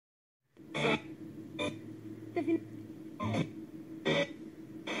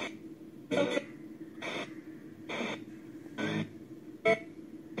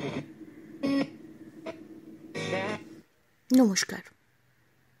নমস্কার।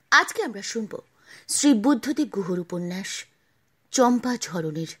 আজকে আমরা শুনব শ্রী বুদ্ধদেব গুহর উপন্যাস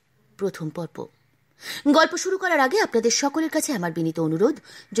চম্পাঝরণের প্রথম পর্ব। গল্প শুরু করার আগে আপনাদের সকলের কাছে আমার বিনীত অনুরোধ,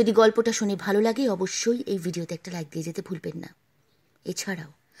 যদি গল্পটা শুনে ভালো লাগে অবশ্যই এই ভিডিওতে একটা লাইক দিয়ে যেতে ভুলবেন না।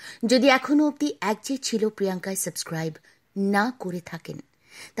 এছাড়াও যদি এখনো অবধি এক যে ছিল প্রিয়াঙ্কায় সাবস্ক্রাইব না করে থাকেন,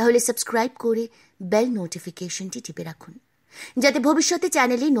 তাহলে সাবস্ক্রাইব করে বেল নোটিফিকেশনটি টিপে রাখুন, যাতে ভবিষ্যতে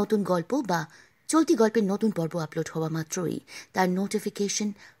চ্যানেলে নতুন গল্প বা চলতি গল্পের নতুন পর্ব আপলোড হওয়া মাত্রই তার নোটিফিকেশন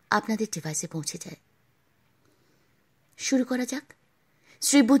আপনাদের ডিভাইসে পৌঁছে যায়। শুরু করা যাক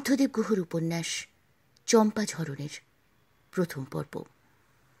শ্রী বুদ্ধদেব গুহর উপন্যাস চম্পাঝরণের প্রথম পর্ব।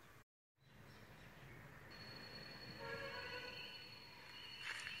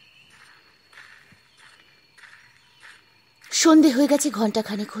 সন্ধে হয়ে গেছে,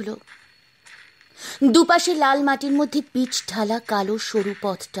 ঘণ্টাখানেক হলো। দুপাশে লাল মাটির মধ্যে পিচ ঢালা কালো সরু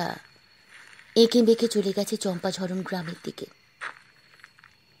পথটা এঁকে বেঁকে চলে গেছে চম্পাঝরণ গ্রামের দিকে।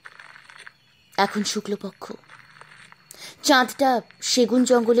 এখন শুক্লপক্ষ, চাঁদটা সেগুন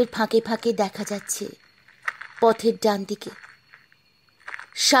জঙ্গলের ফাঁকে ফাঁকে দেখা যাচ্ছে পথের ডান দিকে,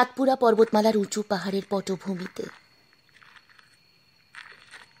 সাতপুরা পর্বতমালার উঁচু পাহাড়ের পটভূমিতে।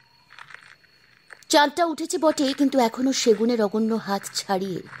 চাঁদটা উঠেছে বটে, কিন্তু এখনো সেগুনের অগণ্য হাত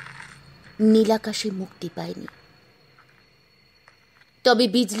ছাড়িয়ে নীলাকাশে মুক্তি পায়নি। তবে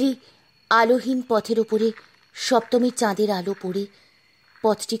বিজলি আলোহীন পথের ওপরে সপ্তমীর চাঁদের আলো পড়ে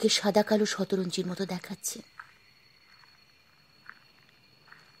পথটিকে সাদা কালো শতরঞ্জির মতো দেখাচ্ছে।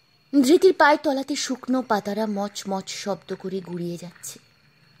 ধৃতির পায়ের তলাতে শুকনো পাতারা মচমচ শব্দ করে গুড়িয়ে যাচ্ছে।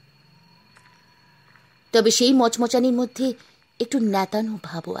 তবে সেই মচমচানির মধ্যে একটু ন্যাতানো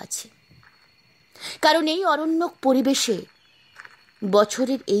ভাবও আছে, কারণ এই অরণ্যক পরিবেশে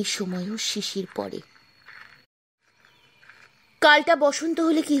বছরের এই সময়ও শিশির পড়ে। কালটা বসন্ত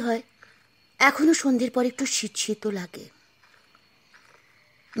হলে কি হয়, এখনো সন্ধ্যের পর একটু শীত শীত লাগে।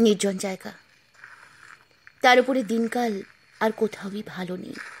 নির্জন জায়গা, তার উপরে দিনকাল আর কোথাওই ভালো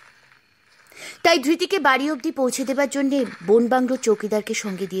নেই। তাই ধৃতিকে বাড়ি অবধি পৌঁছে দেবার জন্য বনবাংলো চৌকিদারকে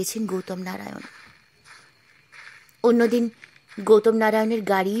সঙ্গে দিয়েছেন গৌতমনারায়ণ। অন্যদিন গৌতমনারায়ণের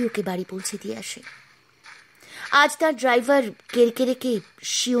গাড়ি ওকে বাড়ি পৌঁছে দিয়ে আসে। আজ তার ড্রাইভার কেরকেরেকে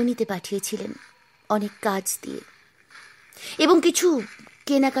শিওনিতে পাঠিয়েছিলেন অনেক কাজ দিয়ে এবং কিছু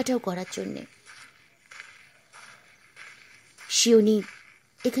কেনাকাটাও করার জন্যে। শিওনি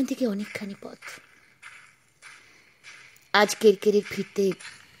এখান থেকে অনেকখানি পথ। আজ কেরকেরের ফিরতে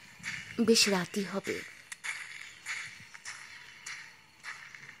বেশ রাতই হবে।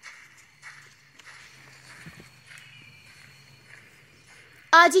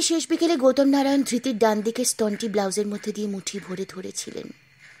 আজই শেষ বিকেলে গৌতমনারায়ণ ধৃতির ডান দিকে স্তনটি ব্লাউজের মধ্যে দিয়ে মুঠি ভরে ধরেছিলেন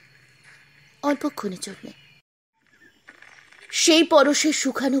অল্পক্ষণের জন্য। সেই পরশের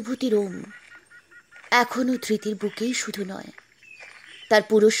সুখানুভূতির ওম এখনো ধৃতির বুকেই শুধু নয়, তার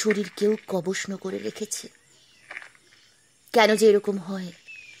পুরো শরীরকেও কবষ্ণ করে রেখেছে। কেন যে এরকম হয়,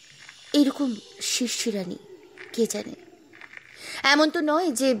 এরকম শিরশিরানি কে জানে। এমন তো নয়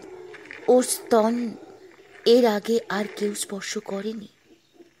যে ওর স্তন এর আগে আর কেউ স্পর্শ করেনি।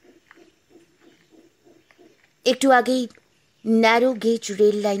 একটু আগেই ন্যারো গেজ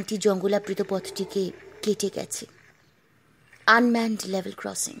রেল লাইনটি জঙ্গলাবৃত পথটিকে কেটে গেছে। Unmanned level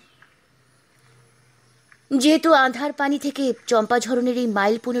crossing. যেহেতু আঁধার পানি থেকে চম্পাঝরণের এই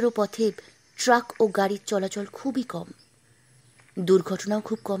মাইল 15 পথে ট্রাক ও গাড়ির চলাচল খুবই কম, দুর্ঘটনাও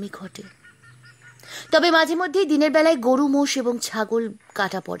খুব কমই ঘটে। তবে মাঝে মধ্যেই দিনের বেলায় গরু, মোষ এবং ছাগল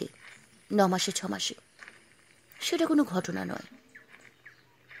কাটা পড়ে 9 মাসে 6 মাসে। সেটা কোনো ঘটনা নয়।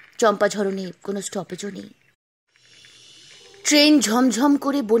 চম্পাঝরণে কোনো স্টপেজও নেই। ট্রেন ঝমঝম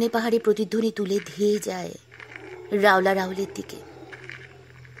করে বনে পাহাড়ে প্রতিধ্বনি তুলে ধেয়ে যায় রাওলা রাউলের দিকে।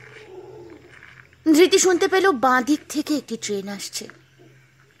 ধৃতি শুনতে পেল বাঁ দিক থেকে একটি ট্রেন আসছে।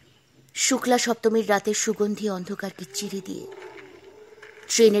 শুক্লা সপ্তমীর রাতের সুগন্ধি অন্ধকারকে চিরে দিয়ে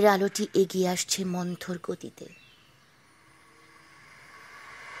ট্রেনের আলোটি এগিয়ে আসছে মন্থর গতিতে।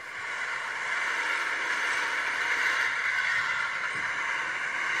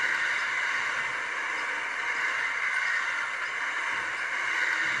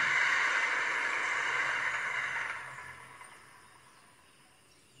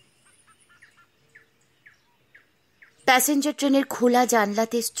 প্যাসেঞ্জার ট্রেনের খোলা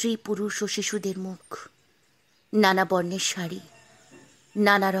জানলাতে স্ত্রী, পুরুষ ও শিশুদের মুখ, নানা বর্ণের শাড়ি,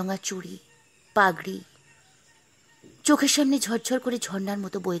 নানা রঙা চুড়ি, পাগড়ি। চোখের সামনে ঝরঝর করে ঝর্ণার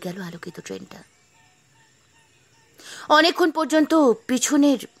মতো বয়ে গেল আলোকিত ট্রেনটা। অনেকক্ষণ পর্যন্ত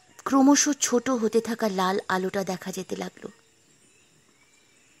পিছনের ক্রমশ ছোট হতে থাকা লাল আলোটা দেখা যেতে লাগলো,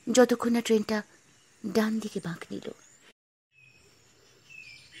 যতক্ষণ না ট্রেনটা ডান দিকে বাঁক নিল।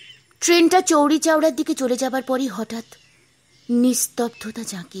 ট্রেনটা চৌরি চাওড়ার দিকে চলে যাবার পরই হঠাৎ নিস্তব্ধতা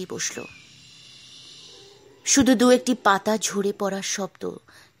জাঁকিয়ে বসল। শুধু দু একটি পাতা ঝরে পড়ার শব্দ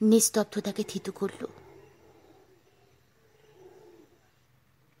নিস্তব্ধতাকে থিতু করল।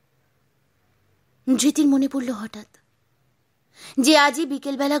 ধৃতির মনে পড়ল হঠাৎ যে আজই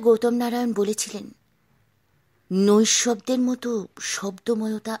বিকেলবেলা গৌতমনারায়ণ বলেছিলেন, নৈশব্দের মতো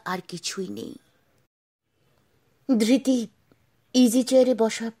শব্দময়তা আর কিছুই নেই। ধৃতি ইজি চেয়ারে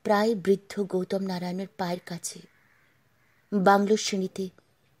বসা প্রায় বৃদ্ধ গৌতমনারায়ণের পায়ের কাছে বাংলোর শ্রেণীতে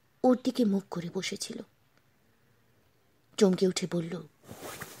ওর দিকে মুখ করে বসেছিল। চমকে উঠে বলল,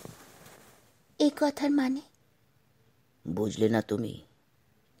 এই কথার মানে বুঝলে না তুমি?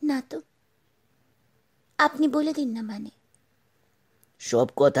 না তো, আপনি বলে দিন না মানে। সব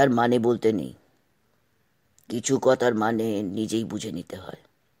কথার মানে বলতে নেই, কিছু কথার মানে নিজেই বুঝে নিতে হয়।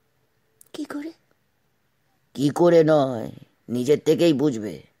 কি করে? কি করে নয়, নিজের থেকেই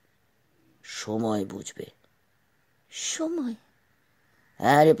বুঝবে, সময় বুঝবে। সময়?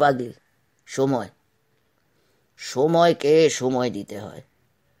 হ্যাঁ রে পাগলি, সময়। সময়কে সময় দিতে হয়।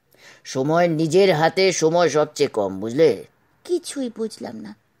 সময় নিজের হাতে, সময় সবচেয়ে কম, বুঝলে? কিছুই বুঝলাম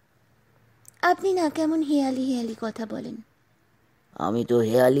না। আপনি না কেমন হেয়ালি হেয়ালি কথা বলেন। আমি তো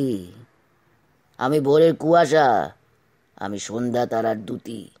হেয়ালি, আমি ভোরের কুয়াশা, আমি সন্ধ্যা তারার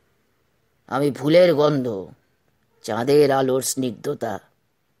দ্যুতি, আমি ফুলের গন্ধ, চাঁদের আলোর স্নিগ্ধতা।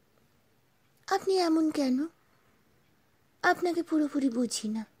 আপনি এমন কেন? আপনাকে পুরোপুরি বুঝি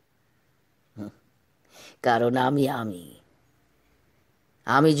না। কারণ আমি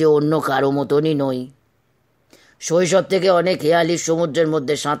আমি যে অন্য কারো মতনই নই। শৈশব থেকে অনেক হেয়ালির সমুদ্রের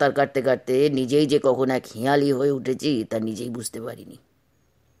মধ্যে সাঁতার কাটতে কাটতে নিজেই যে কখন এক হেয়ালি হয়ে উঠেছি তা নিজেই বুঝতে পারিনি।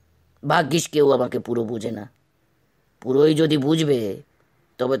 ভাগ্যিস কেউ আমাকে পুরো বুঝে না। পুরোই যদি বুঝবে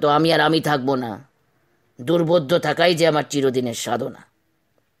তবে তো আমি আর আমি থাকবো না। দুর্বোধ্য থাকাই যে আমার চিরদিনের সাধনা।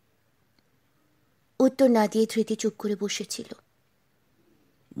 উত্তর না দিয়ে ধৃতি চুপ করে বসেছিল।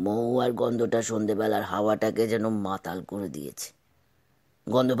 মহুয়ার গন্ধটা সন্ধেবেলার হাওয়াটাকে যেন মাতাল করে দিয়েছে।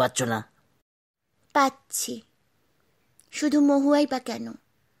 গন্ধ পাচ্ছ না? পাচ্ছি। শুধু মহুয়াই বা কেন,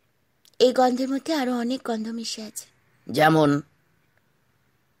 এই গন্ধের মধ্যে আরো অনেক গন্ধ মিশে আছে। যেমন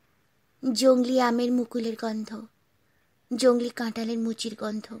জংলি আমের মুকুলের গন্ধ, জংলি কাঁঠালের মুচির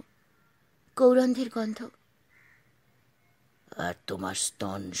গন্ধ, কৌরন্ধের গন্ধ। আর তোমার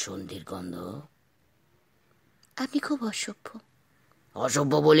স্তন সন্ধির গন্ধ। আপনি খুব অসভ্য।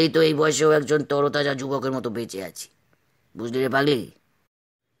 অসভ্য বলেই তো এই বয়সেও একজন তরতাজা যুবকের মতো বেঁচে আছি, বুঝলি রে পাগলি?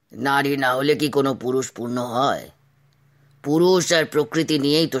 নারী না হলে কি কোনো পুরুষ পূর্ণ হয়? পুরুষ আর প্রকৃতি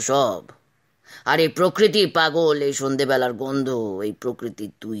নিয়েই তো সব। আর এই প্রকৃতি পাগল, এই সন্ধেবেলার গন্ধ, এই প্রকৃতি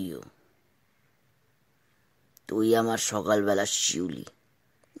তুইও। তুই আমার সকালবেলার শিউলি।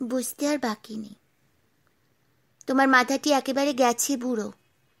 বুঝতে আর বাকি নেই। তোমার মাথাটি একেবারে গেছে বুড়ো।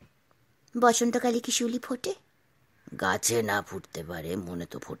 বসন্তকালে কি শিউলি ফোটে? গাছে না ফুটতে পারে, মনে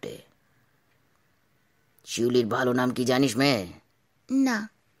তো ফোটে। শিউলির ভালো নাম কি জানিস মেয়ে? না,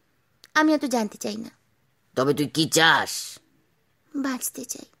 আমি অত জানতে চাই না। তবে তুই কি চাস? বাঁচতে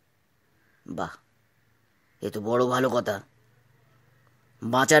চাই। বাহ, এ তো বড় ভালো কথা।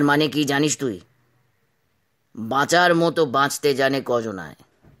 বাঁচার মানে কি জানিস তুই? বাঁচার মতো বাঁচতে জানে কজনায়?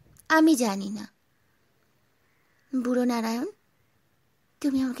 আমি জানি না। বুড়ো নারায়ণ,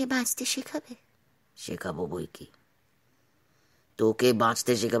 তুমি আমাকে বাঁচতে শেখাবে? শেখাবো বই কি। তোকে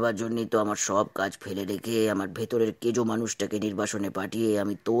বাঁচতে শেখাবার জন্যই তো আমার সব কাজ ফেলে রেখে আমার ভেতরের কেজো মানুষটাকে নির্বাসনে পাঠিয়ে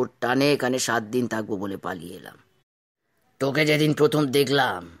আমি তোর টানে এখানে 7 দিন থাকবো বলে পালিয়ে এলাম। তোকে যেদিন প্রথম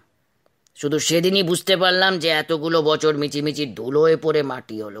দেখলাম শুধু সেদিনই বুঝতে পারলাম যে এতগুলো বছর মিচিমিচি ধুলোয় পড়ে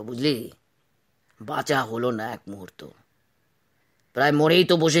মাটি হলো, বুঝলি? বাঁচা হলো না এক মুহূর্ত। প্রায় মরেই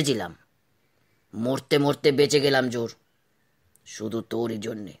তো বসেছিলাম। মরতে মরতে বেঁচে গেলাম জোর, শুধু তোরই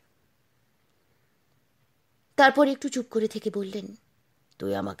জন্যে। তারপর একটু চুপ করে থেকে বললেন,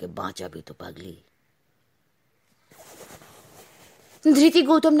 তুই আমাকে বাঁচাবি তো পাগলি? ধৃতি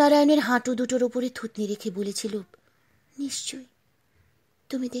গৌতমনারায়ণের হাঁটু দুটোর ওপরে থুতনি রেখে বলেছিল, নিশ্চয়।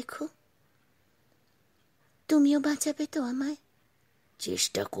 তুমি দেখো, তুমিও বাঁচাবে তো আমায়?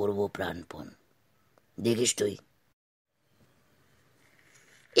 চেষ্টা করব প্রাণপণ, দেখিস তুই।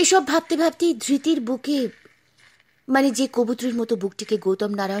 এসব ভাবতে ভাবতেই ধৃতির বুকে, মানে যে কবুতরের মতো বুকটিকে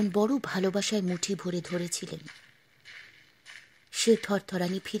গৌতমনারায়ণ বড় ভালোবাসায় মুঠি ভরে ধরেছিলেন, সে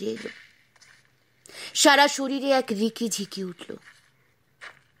থরথরানি ফিরে এলো। সারা শরীরে এক রিকি ঝিকি উঠল।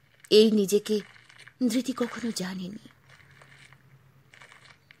 এই নিজেকে ধৃতি কখনো জানেনি।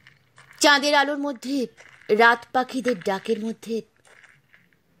 চাঁদের আলোর মধ্যে, রাত পাখিদের ডাকের মধ্যে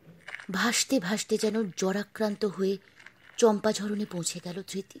ভাসতে ভাসতে যেন জ্বরাক্রান্ত হয়ে চম্পাঝরণে পৌঁছে গেল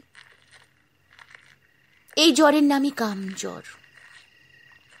ধৃতি। এই জ্বরের নামই কামজ্বর।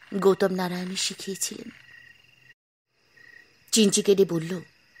 গৌতমনারায়ণ শিখিয়েছিলেন। চিনচি কেটে বলল,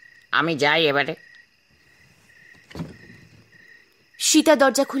 আমি যাই এবারে। সীতা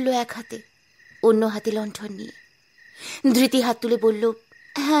দরজা খুলল এক হাতে, অন্য হাতে লণ্ঠন নিয়ে। ধৃতি হাত তুলে বলল,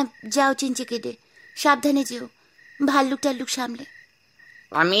 হ্যাঁ যাও চিনচি কেটে, সাবধানে যেও, ভাল্লুক টাল্লুক সামলে।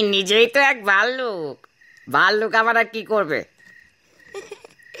 আমি নিজেই তো এক ভাল্লুক, ভাল্লুক আবার আর কি করবে?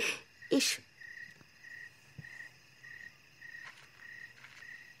 এসো।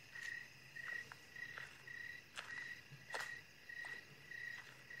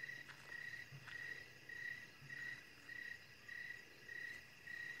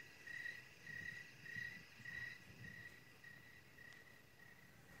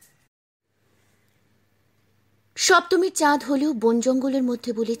 সপ্তমীর চাঁদ হলেও বন জঙ্গলের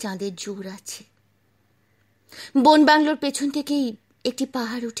মধ্যে বলে চাঁদের জোর আছে। বন বাংলোর পেছন থেকেই একটি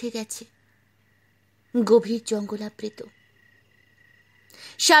পাহাড় উঠে গেছে, গভীর জঙ্গলাবৃত।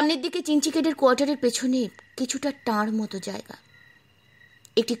 সামনের দিকে চিনচিকেটের কোয়ার্টারের পেছনে কিছুটা টাঁড় মতো জায়গা,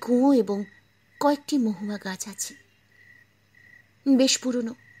 একটি কুয়ো এবং কয়েকটি মহুয়া গাছ আছে। বেশ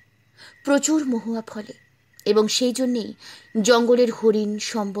পুরনো, প্রচুর মহুয়া ফলে এবং সেই জন্যেই জঙ্গলের হরিণ,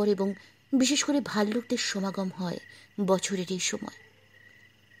 সম্বর এবং বিশেষ করে ভাল্লুকদের সমাগম হয় বছরের এই সময়।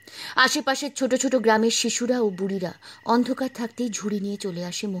 আশেপাশের ছোট ছোট গ্রামের শিশুরা ও বুড়িরা অন্ধকার থাকতেই ঝুড়ি নিয়ে চলে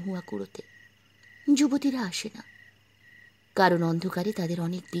আসে মহুয়া কুড়োতে। যুবতীরা আসে না, কারণ অন্ধকারে তাদের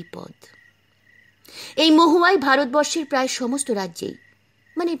অনেক বিপদ। এই মহুয়ায় ভারতবর্ষের প্রায় সমস্ত রাজ্যেই,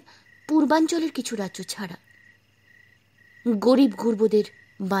 মানে পূর্বাঞ্চলের কিছু রাজ্য ছাড়া, গরিব গুরবদের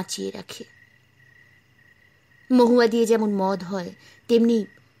বাঁচিয়ে রাখে। মহুয়া দিয়ে যেমন মদ হয়, তেমনি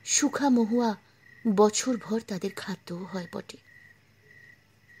শুখা মহুয়া বছরভর তাদের খাদ্যও হয় বটে।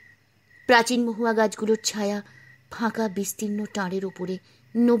 প্রাচীন মহুয়া গাছগুলোর ছায়া ফাঁকা বিস্তীর্ণ টাঁড়ের ওপরে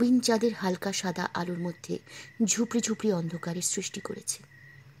নবীন চাঁদের হালকা সাদা আলোর মধ্যে ঝুপড়ি ঝুপড়ি অন্ধকারের সৃষ্টি করেছে।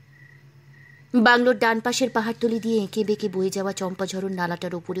 বাংলোর ডান পাশের পাহাড়তলি দিয়ে এঁকে বেঁকে বয়ে যাওয়া চম্পাঝরণ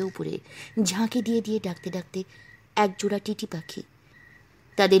নালাটার ওপরে উপরে ঝাঁকি দিয়ে দিয়ে ডাকতে ডাকতে একজোড়া টিটি পাখি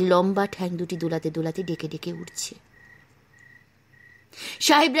তাদের লম্বা ঠ্যাং দুটি দোলাতে দোলাতে ডেকে ডেকে উঠছে।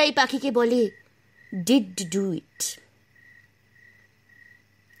 সাহেবরা এই পাখিকে বলে ডিড ডু ইট।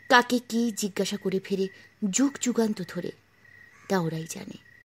 কাকে কি জিজ্ঞাসা করে ফেরে যুগ যুগান্ত ধরে তা ওরাই জানে।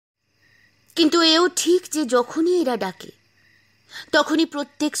 কিন্তু এও ঠিক যে যখনই এরা ডাকে তখনই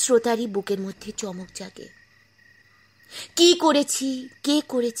প্রত্যেক শ্রোতারই বুকের মধ্যে চমক জাগে। কি করেছি, কে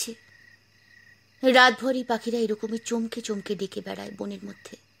করেছে? রাতভরই পাখিরা এরকমই চমকে চমকে ডেকে বেড়ায় বনের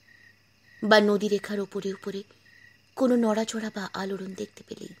মধ্যে, বা নদী রেখার ওপরে উপরে কোনো নড়াচড়া বা আলোড়ন দেখতে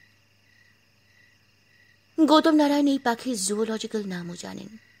পেলেই। গৌতমনারায়ণ এই পাখির জুওলজিক্যাল নামও জানেন,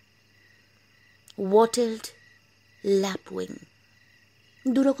 ওয়াটেলড ল্যাপউইং।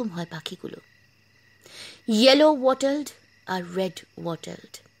 দুরকম হয় পাখিগুলো, ইয়েলো ওয়াটেলড আর রেড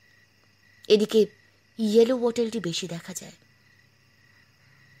ওয়াটেলড। এদিকে ইয়েলো ওয়াটেলডই বেশি দেখা যায়।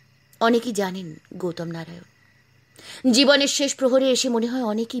 অনেকেই জানেন গৌতমনারায়ণ। জীবনের শেষ প্রহরে এসে মনে হয়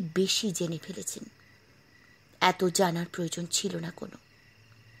অনেকেই বেশি জেনে ফেলেছেন। এত জানার প্রয়োজন ছিল না কোনো।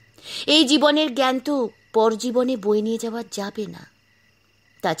 এই জীবনের জ্ঞান তো পরজীবনে বয়ে নিয়ে যাওয়া যাবে না।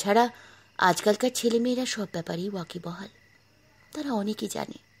 তাছাড়া আজকালকার ছেলেমেয়েরা সব ব্যাপারেই ওয়াকিবহাল, তারা অনেকেই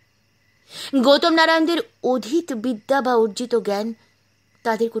জানে। গৌতমনারায়ণদের অধীত বিদ্যা বা অর্জিত জ্ঞান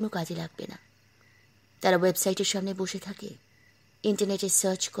তাদের কোনো কাজে লাগবে না। তারা ওয়েবসাইটের সামনে বসে থাকে, ইন্টারনেটে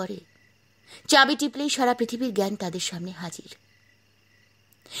সার্চ করে, চাবি টিপলেই সারা পৃথিবীর জ্ঞান তাদের সামনে হাজির।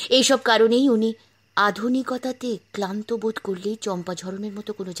 এইসব কারণেই উনি আধুনিকতাতে ক্লান্ত বোধ করলেই চম্পাঝরণের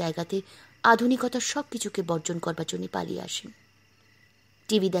মতো কোনো জায়গাতে আধুনিকতার সব কিছুকে বর্জন করবার জন্য পালিয়ে আসেন।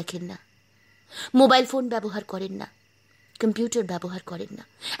 টিভি দেখেন না, মোবাইল ফোন ব্যবহার করেন না, কম্পিউটার ব্যবহার করেন না,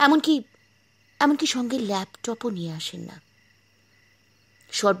 এমনকি সঙ্গে ল্যাপটপও নিয়ে আসেন না।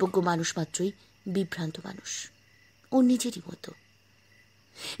 সর্বজ্ঞ মানুষ মাত্রই বিভ্রান্ত মানুষ, ওর নিজেরই মতো।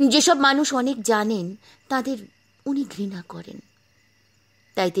 যেসব মানুষ অনেক জানেন তাদের উনি ঘৃণা করেন,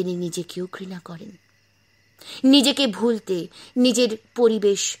 তাই তিনি নিজেকেও ঘৃণা করেন। নিজেকে ভুলতে, নিজের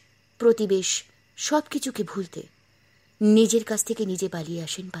পরিবেশ প্রতিবেশ সব কিছুকে ভুলতে নিজের কাছ থেকে নিজে পালিয়ে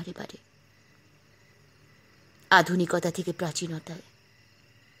আসেন বারে বারে। আধুনিকতা থেকে প্রাচীনতায়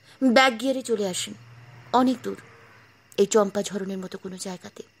ব্যাক গিয়ারে চলে আসেন অনেক দূর, এই চম্পাঝরণের মতো কোনো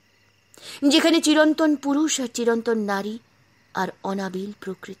জায়গাতে, যেখানে চিরন্তন পুরুষ আর চিরন্তন নারী আর অনাবিল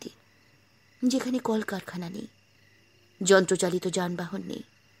প্রকৃতি, যেখানে কলকারখানা নেই, যন্ত্রচালিত যানবাহন নেই,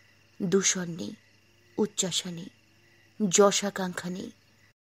 দূষণ নেই, উচ্চাসা নেই, যশাকাঙ্ক্ষা নেই,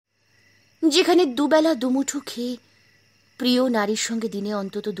 যেখানে দুবেলা দুমুঠো খেয়ে প্রিয় নারীর সঙ্গে দিনে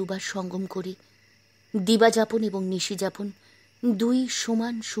অন্তত দুবার সঙ্গম করে দিবাযাপন এবং নিশিযাপন দুই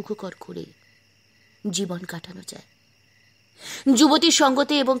সমান সুখকর করে জীবন কাটানো যায়। যুবতীর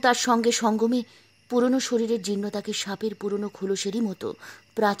সঙ্গতে এবং তার সঙ্গে সঙ্গমে পুরনো শরীরের জীর্ণতাকে সাপের পুরনো খোলসেরই মতো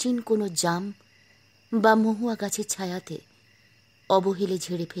প্রাচীন কোনো জাম বা মহুয়া গাছের ছায়াতে অবহেলে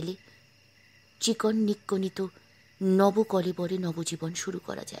ঝেড়ে ফেলে চিকন নিক্কনিত নবকলেবরে নবজীবন শুরু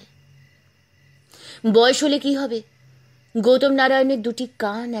করা যায়। বয়স হলে কি হবে, গৌতম নারায়ণের দুটি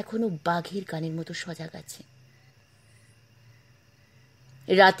কান এখনো বাঘের কানের মতো সজাগ আছে।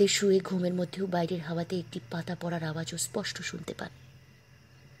 রাতে শুয়ে ঘুমের মধ্যেও বাইরের হাওয়াতে একটি পাতা পড়ার আওয়াজও স্পষ্ট শুনতে পান,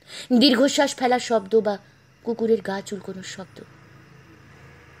 দীর্ঘশ্বাস ফেলার শব্দ বা কুকুরের গা চুলকোনোর শব্দ।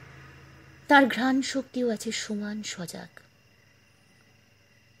 তার ঘ্রাণ শক্তিও আছে সমান সজাগ।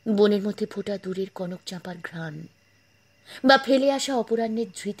 বনের মধ্যে ফোটা দূরের কনক চাঁপার ঘ্রাণ বা ফেলে আসা অপরাহ্নের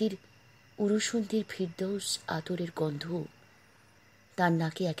ধৃতির উরুসন্ধির ফিরদৌস আতরের গন্ধ তার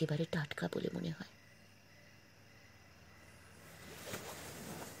নাকে একেবারে টাটকা বলে মনে হয়।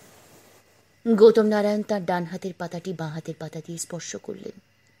 গৌতম নারায়ণ তাঁর ডান হাতের পাতাটি বাঁ হাতের পাতা দিয়ে স্পর্শ করলেন।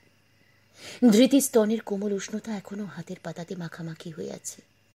 ধৃতি স্তনের কোমল উষ্ণতা এখনো হাতের পাতাতে মাখামাখি হয়ে আছে।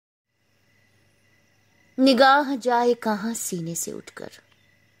 निगाह जाए कहां सीने से उठकर,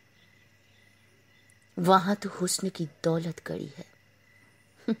 वहां तो हुस्न की दौलत कड़ी है।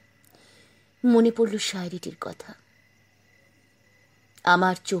 মনে পড়ল শায়রিটির কথা,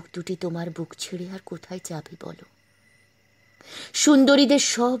 আমার চোখ দুটি তোমার বুক ছেড়ে আর কোথায় যাবে বলো, সুন্দরীদের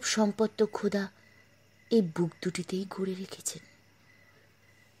সব সম্পদ তো খোদা এই বুক দুটিতেই গড়ে রেখেছেন।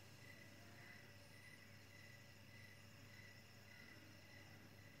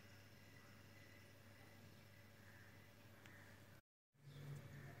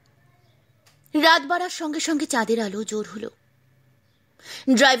 রাত বাড়ার সঙ্গে সঙ্গে চাঁদের আলো জোর হলো।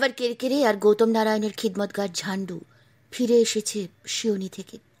 ড্রাইভার কেরকেরে আর গৌতম নারায়ণের খিদমতগার ঝান্ডু ফিরে এসেছে শিওনি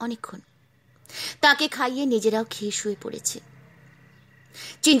থেকে অনেকক্ষণ। তাকে খাইয়ে নিজেরাও খেয়ে শুয়ে পড়েছে।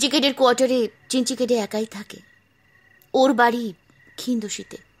 চিঞ্চিকেটের কোয়ার্টারে চিঞ্চিকেটে একাই থাকে। ওর বাড়ি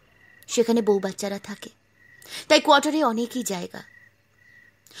খিন্দসিতে, সেখানে বউ বাচ্চারা থাকে, তাই কোয়ার্টারে অনেকই জায়গা।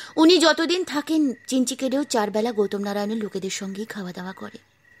 উনি যতদিন থাকেন চিঞ্চিকেটেও চারবেলা গৌতম নারায়ণের লোকেদের সঙ্গেই খাওয়া দাওয়া করে।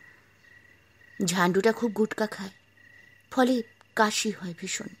 ঝান্ডুটা খুব গুটকা খায়, ফলে কাশি হয়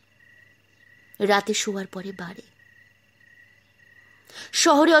ভীষণ, রাতে শোয়ার পরে বাড়ে।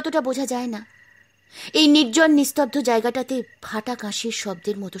 শহরে অতটা বোঝা যায় না, এই নির্জন নিস্তব্ধ জায়গাটাতে ফাটা কাশির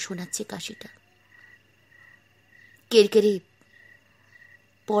শব্দের মতো শোনাচ্ছে কাশিটা। কেরকেরে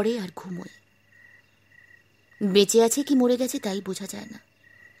পড়ে আর ঘুমোয়, বেঁচে আছে কি মরে গেছে তাই বোঝা যায় না।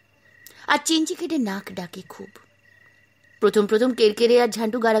 আর চিঞ্চিকেটে নাক ডাকে খুব। প্রথম প্রথম কেরকেরে আর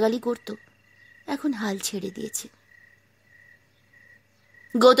ঝান্ডু গালাগালি করত, এখন হাল ছেড়ে দিয়েছে।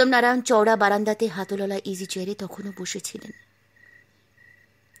 গৌতম নারায়ণ চওড়া বারান্দাতে হাতললা ইজি চেয়ারে তখনও বসেছিলেন।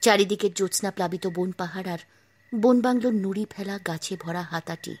 চারিদিকে জ্যোৎস্না প্লাবিত বন পাহাড় আর বন বাংলোর নুড়ি ফেলা গাছে ভরা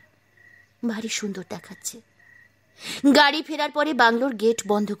হাতাটি ভারী সুন্দর দেখাচ্ছে। গাড়ি ফেরার পরে বাংলোর গেট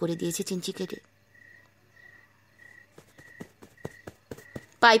বন্ধ করে দিয়েছে চিঞ্চিকেটে।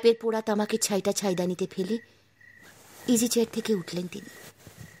 পাইপের পোড়া তামাকে ছাইটা ছাইদানিতে ফেলে ইজি চেয়ার থেকে উঠলেন তিনি।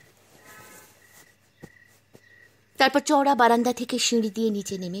 তারপর চওড়া বারান্দা থেকে সিঁড়ি দিয়ে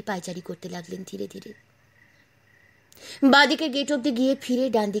নিচে নেমে পায়চারি করতে লাগলেন ধীরে ধীরে। বাঁ দিকের গেট অব্দি গিয়ে ফিরে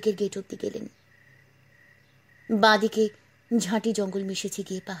ডান দিকের গেট অব্দি গেলেন। বাঁ দিকে ঝাঁটি জঙ্গল মিশেছে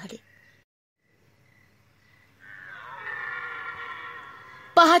গিয়ে পাহাড়ে।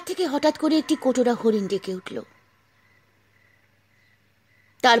 পাহাড় থেকে হঠাৎ করে একটি কোটরা হরিণ ডেকে উঠল।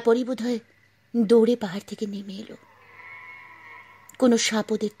 তারপরই বোধহয় দৌড়ে পাহাড় থেকে নেমে এলো কোনো সাপ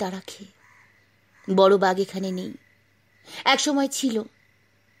ওদের তাড়া খেয়ে। বড় বাঘ এখানে নেই, একসময় ছিল।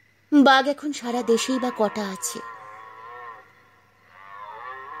 বাঘ এখন সারা দেশেই বা কটা আছে।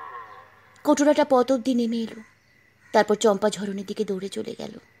 কোটরাটা পথ অব্দি নেমে এলো, তারপর চম্পাঝরণের দিকে দৌড়ে চলে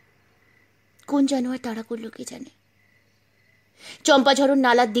গেল। কোন জানোয়ার তাড়া করলো কে জানে। চম্পাঝরণ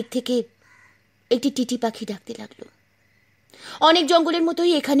নালার দিক থেকে একটি টিটি পাখি ডাকতে লাগলো। অনেক জঙ্গলের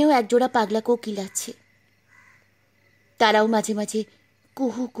মতোই এখানেও একজোড়া পাগলা কোকিল আছে। তারাও মাঝে মাঝে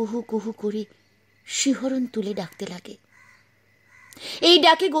কুহু কুহু কুহু করে শিহরণ তুলে ডাকতে লাগে। এই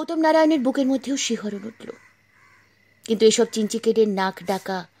ডাকে গৌতম নারায়ণের বুকের মধ্যেও শিহরণ উঠল। কিন্তু এসব চিঞ্চিকেটের নাক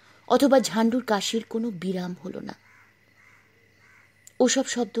ডাকা অথবা ঝান্ডুর কাশির কোনো বিরাম হলো না। ওসব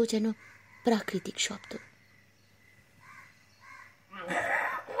শব্দ যেন প্রাকৃতিক শব্দ।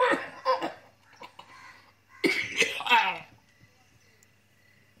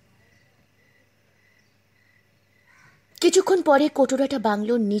 কিছুক্ষণ পরে কোটরাটা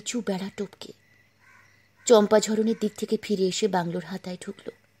বাংলোর নিচু বেড়া টপকে চম্পাঝরণের দিক থেকে ফিরে এসে বাংলোর হাতায় ঢুকল।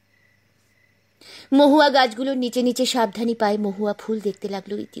 মহুয়া গাছগুলোর নিচে নিচে সাবধানী পায়ে মহুয়া ফুল দেখতে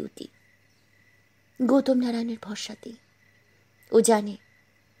লাগলো ইতিউতি। গৌতম নারায়ণের ভরসাতেই। ও জানে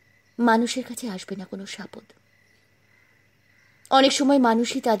মানুষের কাছে আসবে না কোনো সাপদ। অনেক সময়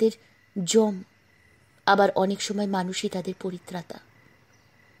মানুষই তাদের জম আবার অনেক সময় মানুষই তাদের পরিত্রাতা।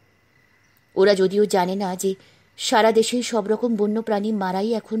 ওরা যদিও জানে না যে সারা দেশেই সব রকম বন্য প্রাণী মারাই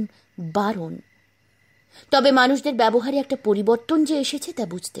এখন বারণ, তবে মানুষদের ব্যবহারে একটা পরিবর্তন যে এসেছে তা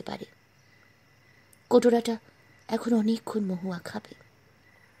বুঝতে পারে। কোটরাটা এখন অনেকক্ষণ মহুয়া খাবে।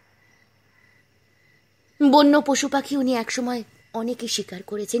 বন্য পশু পাখি উনি একসময় অনেকে শিকার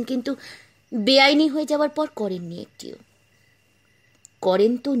করেছেন, কিন্তু বেআইনি হয়ে যাওয়ার পর করেননি একটিও।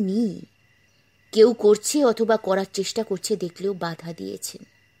 করেন তো নি, কেউ করছে অথবা করার চেষ্টা করছে দেখলেও বাধা দিয়েছেন।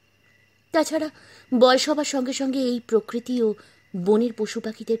 তাছাড়া বয়স হবার সঙ্গে সঙ্গে এই প্রকৃতি ও বনের পশু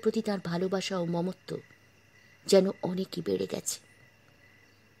পাখিদের প্রতি তার ভালোবাসা ও মমত্ব যেন অনেকই বেড়ে গেছে।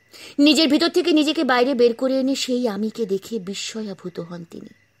 নিজের ভিতর থেকে নিজেকে বাইরে বের করে এনে সেই আমিকে দেখে বিস্ময়াভূত হন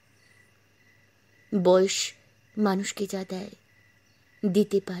তিনি। বয়স মানুষকে যা দেয়,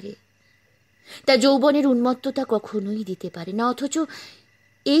 দিতে পারে, তা যৌবনের উন্মত্ততা কখনোই দিতে পারে না। অথচ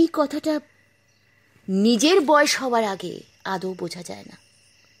এই কথাটা নিজের বয়স হওয়ার আগে আদৌ বোঝা যায় না।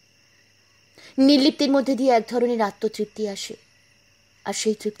 নির্লিপ্তির মধ্যে দিয়ে এক ধরনের আত্মতৃপ্তি আসে, আর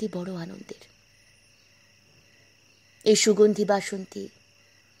সেই তৃপ্তি বড় আনন্দের। এই সুগন্ধি বাসন্তী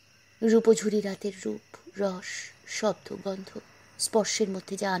রূপঝুরি রাতের রূপ, রস, শব্দ, গন্ধ, স্পর্শের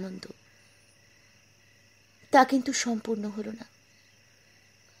মধ্যে যা আনন্দ, তা কিন্তু সম্পূর্ণ হল না।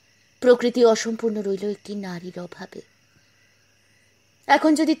 প্রকৃতি অসম্পূর্ণ রইল একটি নারীর অভাবে।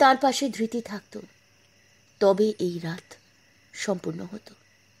 এখন যদি তার পাশে ধৃতি থাকত, তবে এই রাত সম্পূর্ণ হতো।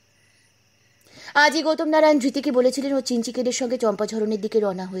 আজই গৌতমনারায়ণ ধৃতিকে বলেছিলেন ও চিঞ্চিকেদের সঙ্গে চম্পাঝরণের দিকে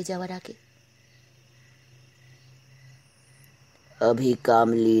রওনা হয়ে যাওয়ার আগে, अभी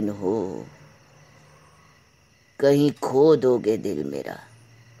कामलीन हो, कहीं खो दोगे दिल मेरा,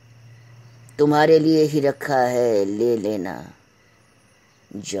 तुम्हारे लिए ही रखा है, ले लेना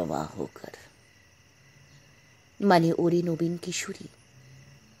जवा होकर। মানে ওরে নবীন কিশোরী,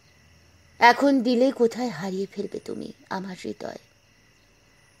 এখন দিলে কোথায় হারিয়ে ফেলবে তুমি আমার হৃদয়,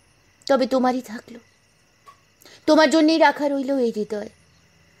 তবে তোমারই থাকলো, তোমার জন্যই রাখা রইল এই হৃদয়,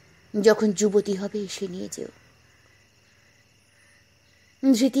 যখন যুবতী হবে এসে নিয়ে যেও।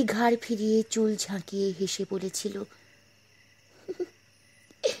 ধৃতি ঘাড় ফিরিয়ে চুল ঝাঁকিয়ে হেসে বলেছিল,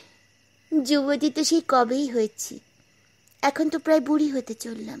 যুবতী তো সেই কবেই হয়েছি, এখন তো প্রায় বুড়ি হতে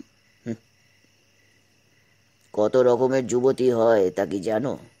চললাম। কত রকমের যুবতী হয় তা কি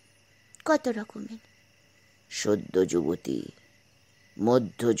জানো? কত রকমের? সদ্য যুবতী,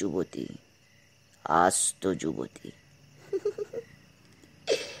 মধ্য যুবতী, আস্ত যুবতী।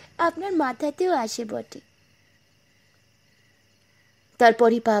 আপনার মাথাতেও আসে বটে।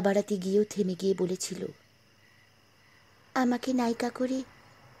 তারপরই পা বাড়াতে গিয়েও থেমে গিয়ে বলেছিল, আমাকে নায়িকা করে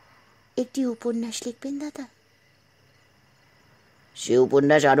একটি উপন্যাস লিখবেন দাদা? সে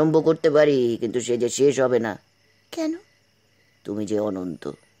উপন্যাস আরম্ভ করতে পারি, কিন্তু সে যে শেষ হবে না। কেন? তুমি যে অনন্ত।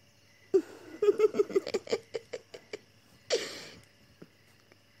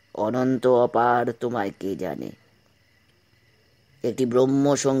 অনন্ত অপার তোমায় কে জানে। একটি ব্রহ্ম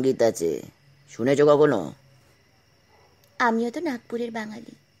সঙ্গীত আছে, শুনেছ কখনো? আমিও তো নাগপুরের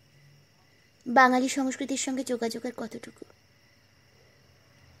বাঙালি, বাঙালি সংস্কৃতির সঙ্গে যোগাযোগের কতটুকু?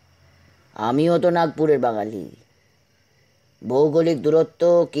 আমিও তো নাগপুরের বাঙালি। ভৌগোলিক দূরত্ব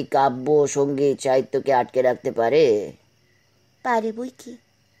কি কাব্য সঙ্গীত সাহিত্যকে আটকে রাখতে পারে? পারে বই কি,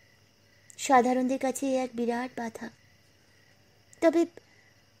 সাধারণদের কাছে এক বিরাট বাধা, তবে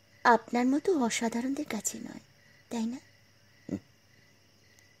আপনার মতো অসাধারণদের কাছে নয়, তাই না?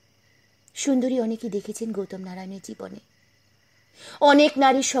 সুন্দরী অনেকে দেখেছেন গৌতম নারায়ণের জীবনে, অনেক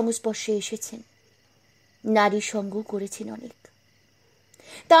নারীর সংস্পর্শে এসেছেন, নারীর সঙ্গ করেছেন অনেক।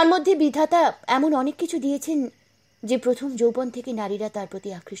 তার মধ্যে বিধাতা এমন অনেক কিছু দিয়েছেন যে প্রথম যৌবন থেকে নারীরা তার প্রতি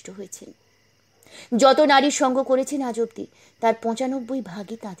আকৃষ্ট হয়েছেন। যত নারীর সঙ্গ করেছেন আজ অব্দি, তার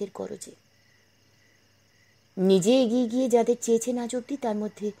 95% তাঁদের করজে। নিজে এগিয়ে গিয়ে যাদের চেয়েছেন আজ অব্দি, তার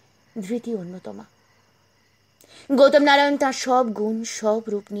মধ্যে ধৃতি অন্যতমা। গৌতম নারায়ণ তার সব গুণ সব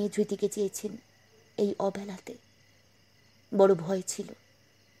রূপ নিয়ে ধৃতিকে চেয়েছেন এই অবেলাতে। বড় ভয় ছিল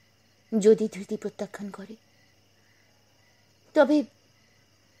যদি ধৃতি প্রত্যাখ্যান করে, তবে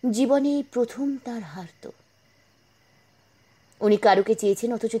জীবনে প্রথম তার হারত। উনি কারুকে চেয়েছেন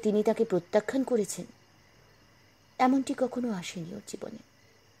অথচ তিনি তাকে প্রত্যাখ্যান করেছেন, এমনটি কখনো আসেনি ওর জীবনে।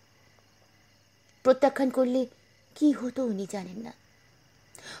 প্রত্যাখ্যান করলে কি হতো উনি জানেন না।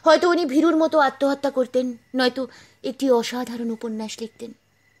 হয়তো উনি ভীরুর মতো আত্মহত্যা করতেন, নয়তো একটি অসাধারণ উপন্যাস লিখতেন,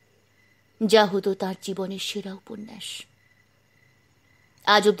 যা হতো তার জীবনের সেরা উপন্যাস।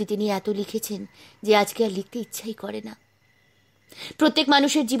 আজ অব্দি তিনি এত লিখেছেন যে আজকে আর লিখতে ইচ্ছাই করে না। প্রত্যেক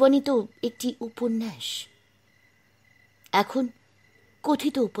মানুষের জীবনই তো একটি উপন্যাস। এখন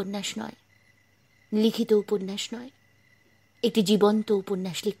কথিত উপন্যাস নয়, লিখিত উপন্যাস নয়, একটি জীবন্ত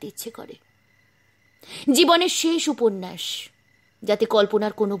উপন্যাস লিখতে ইচ্ছে করে। জীবনের শেষ উপন্যাস, যাতে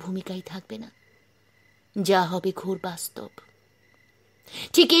কল্পনার কোনো ভূমিকাই থাকবে না, যা হবে ঘোর বাস্তব।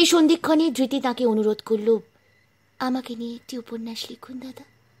 ঠিক এই সন্ধিক্ষণে ধৃতি তাকে অনুরোধ করল, আমাকে নিয়ে একটি উপন্যাস লিখুন দাদা।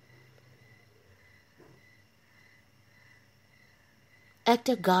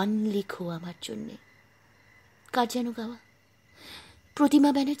 একটা গান লিখো আমার জন্যে। কার যেন গাওয়া? প্রতিমা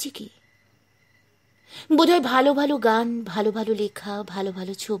ব্যানার্জি কি? বোধহয় ভালো ভালো গান, ভালো ভালো লেখা, ভালো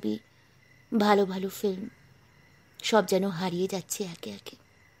ভালো ছবি, ভালো ভালো ফিল্ম সব যেন হারিয়ে যাচ্ছে একে একে।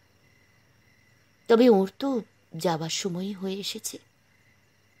 তবে ওর তো যাবার সময়ই হয়ে এসেছে।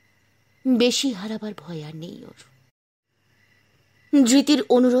 বেশি হারাবার ভয় আর নেই ওর। ধৃতির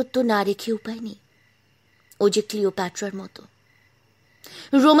অনুরোধ তো না রেখে উপায় নেই। ও যে ক্লিওপ্যাট্রার মতো,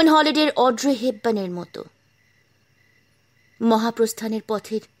 রোমান হলিডের অড্রে হেপবার্নের মতো, মহাপ্রস্থানের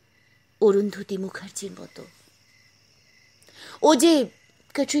পথের অরুন্ধতী মুখার্জির মতো, ও যে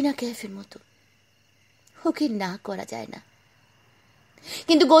ক্যাটরিনা কাইফের মতো। ওকে না করা যায় না।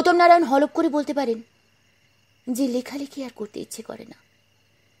 কিন্তু গৌতম নারায়ণ হলপ করে বলতে পারেন যে লেখালেখি আর করতে ইচ্ছে করে না।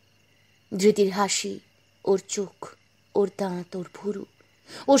 ধৃতির হাসি, ওর চোখ, ওর দাঁত, ওর ভুরু,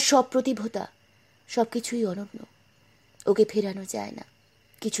 ওর সব প্রতিভতা, সবকিছুই অনন্য। ওকে ফেরানো যায় না,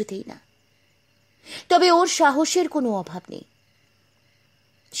 কিছুতেই না। তবে ওর সাহসের কোনো অভাব নেই।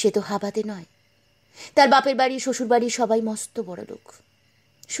 সে তো হাবাতে নয়। তার বাপের বাড়ি, শ্বশুর বাড়ি সবাই মস্ত বড় লোক।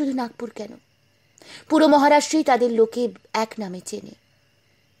 শুধু নাগপুর কেন, পুরো মহারাষ্ট্রেই তাদের লোকে এক নামে চেনে।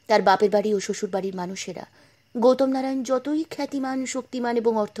 তার বাপের বাড়ি ও শ্বশুর বাড়ির মানুষেরা গৌতম নারায়ণ যতই খ্যাতিমান, শক্তিমান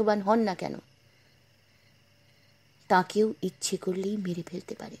এবং অর্থবান হন না কেন, তাকেও ইচ্ছে করলেই মেরে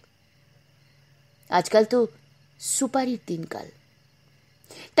ফেলতে পারে। আজকাল তো সুপারির দিনকাল।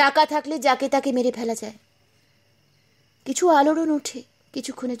 টাকা থাকলে যাকে তাকে মেরে ফেলা যায়। কিছু আলোড়ন ওঠে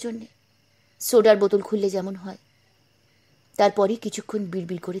কিছুক্ষণের জন্যে, সোডার বোতল খুললে যেমন হয়। তারপরই কিছুক্ষণ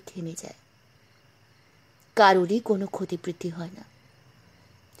বিড়বিড় করে থেমে যায়। কারোরই কোনো ক্ষতিবৃদ্ধি হয় না।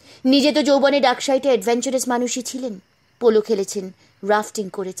 নিজে তো যৌবনে ডাকসাইটে অ্যাডভেঞ্চারাস মানুষই ছিলেন। পোলো খেলেছেন, রাফটিং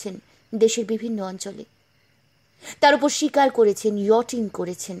করেছেন দেশের বিভিন্ন অঞ্চলে। তার উপর শিকার করেছেন, ইয়টিং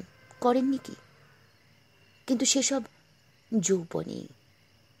করেছেন, করেননি কি? কিন্তু সেসব যৌবনেই।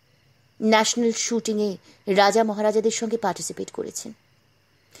 ন্যাশনাল শুটিংয়ে রাজা মহারাজাদের সঙ্গে পার্টিসিপেট করেছেন।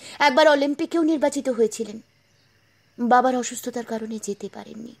 একবার অলিম্পিকেও নির্বাচিত হয়েছিলেন। বাবার অসুস্থতার কারণে যেতে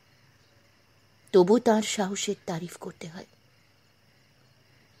পারেননি। তবু তাঁর সাহসের তারিফ করতে হয়।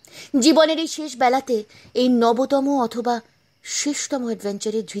 জীবনের এই শেষ বেলাতে এই নবতম অথবা শেষতম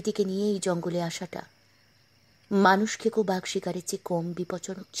অ্যাডভেঞ্চারে ধৃতিকে নিয়ে এই জঙ্গলে আসাটা মানুষ খেকো বাঘ শিকারের চেয়ে কম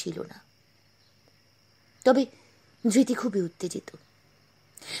বিপজ্জনক ছিল না। তবে ধৃতি খুবই উত্তেজিত।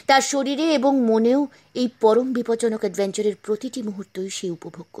 তার শরীরে এবং মনেও এই পরম বিপজ্জনক অ্যাডভেঞ্চারের প্রতিটি মুহূর্তই সে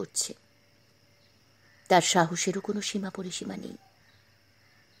উপভোগ করছে। তার সাহসেরও কোনো সীমা পরিসীমা নেই।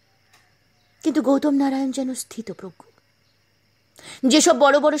 কিন্তু গৌতম নারায়ণ যেন স্থিতপ্রজ্ঞ। যেসব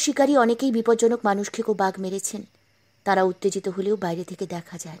বড় বড় শিকারী অনেকেই বিপজ্জনক মানুষ খেকো বাঘ মেরেছেন, তারা উত্তেজিত হলেও বাইরে থেকে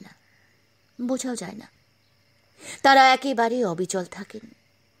দেখা যায় না, বোঝাও যায় না। তারা একেবারে অবিচল থাকেন,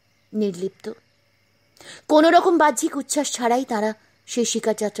 নির্লিপ্ত। কোন রকম বাহ্যিক উচ্ছ্বাস ছাড়াই তারা সেই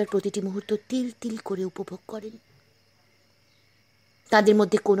শিকার যাত্রার প্রতিটি মুহূর্ত তিল তিল করে উপভোগ করেন। তাদের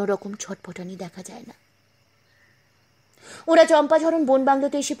মধ্যে কোনো রকম ছটফটানি দেখা যায় না। ওরা চম্পাঝরণ বন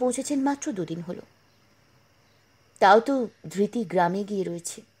বাংলোতে এসে পৌঁছেছেন মাত্র 2 দিন হলো। তাও তো ধৃতি গ্রামে গিয়ে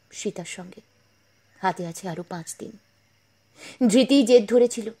রয়েছে সীতার সঙ্গে। হাতে আছে আরো 5 দিন। ধৃতি জেদ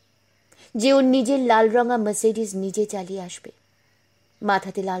ধরেছিল যে ওর নিজের লাল রঙা মার্সিডিজ নিজে চালিয়ে আসবে,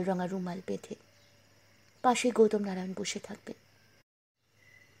 মাথাতে লাল রঙা রুমাল বেঁধে। পাশে গৌতম নারায়ণ বসে থাকবেন।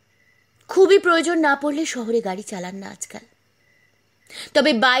 খুবই প্রয়োজন না পড়লে শহরে গাড়ি চালান না আজকাল।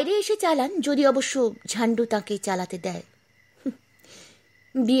 তবে বাইরে এসে চালান, যদি অবশ্য ঝান্ডু তাকে চালাতে দেয়।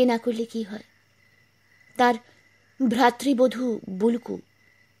 বিয়ে না করলে কি হয়? তার ভ্রাতৃবধূ বুলকু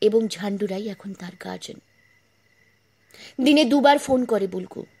এবং ঝান্ডুরাই এখন তার গার্জেন। দিনে 2 বার ফোন করে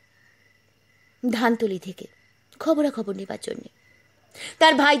বুলকু, ধানতলি থেকে খবরাখবর নেবার জন্যে।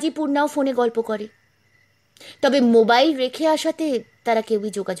 তার ভাইজি পূর্ণাও ফোনে গল্প করে। তবে মোবাইল রেখে আসাতে তারা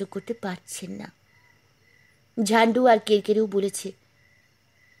কেউই যোগাযোগ করতে পারছেন না। ঝান্ডু আর কেরকেরেও বলেছে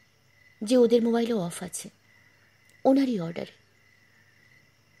যে ওদের মোবাইলও অফ আছে, ওনারই অর্ডারে।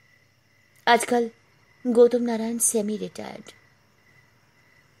 আজকাল গৌতম নারায়ণ সেমি রিটায়ার্ড।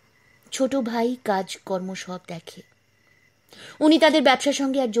 ছোট ভাই কাজ কর্ম সব দেখে। উনি তাদের ব্যবসার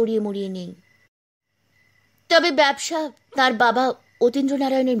সঙ্গে আর জড়িয়ে মরিয়ে নেই। তবে ব্যবসা তার বাবা অতীন্দ্র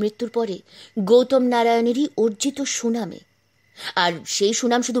নারায়ণের মৃত্যুর পরে গৌতম নারায়ণেরই অর্জিত সুনামে। আর সেই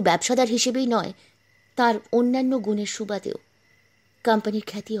সুনাম শুধু ব্যবসাদার হিসেবেই নয়, তার অন্যান্য গুণের সুবাদেও কোম্পানির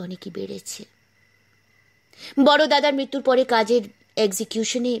খ্যাতি অনেকই বেড়েছে। বড় দাদার মৃত্যুর পরে কাজের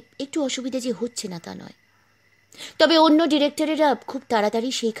এক্সিকিউশনে একটু অসুবিধা যে হচ্ছে না তা নয়, তবে অন্য ডিরেক্টরেরা খুব তাড়াতাড়ি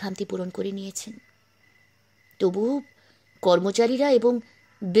সেই খামতি পূরণ করে নিয়েছেন। তবুও কর্মচারীরা এবং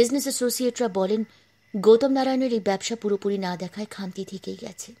বিজনেস অ্যাসোসিয়েটরা বলেন গৌতম নারায়ণের এই ব্যবসা পুরোপুরি না দেখায় খামতি থেকেই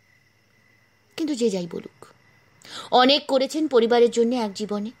গেছে। কিন্তু যে যাই বলুক, অনেক করেছেন পরিবারের জন্য এক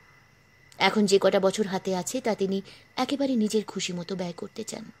জীবনে। এখন যে কটা বছর হাতে আছে তা তিনি একেবারে নিজের খুশি মতো ব্যয় করতে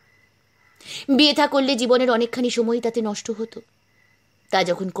চান। বিয়ে থা করলে জীবনের অনেকখানি সময় তাতে নষ্ট হতো। তা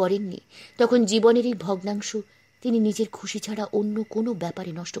যখন করেননি, তখন জীবনের এই ভগ্নাংশ তিনি নিজের খুশি ছাড়া অন্য কোনো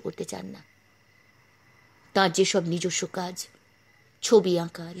ব্যাপারে নষ্ট করতে চান না। তার যেসব নিজস্ব কাজ, ছবি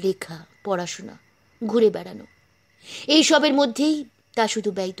আঁকা, লেখা, পড়াশোনা, ঘুরে বেড়ানো, এই সবের মধ্যেই তা শুধু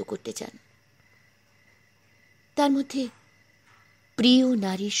ব্যয়িত করতে চান। তার মধ্যে প্রিয়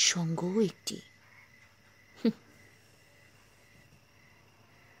নারীর সঙ্গও একটি।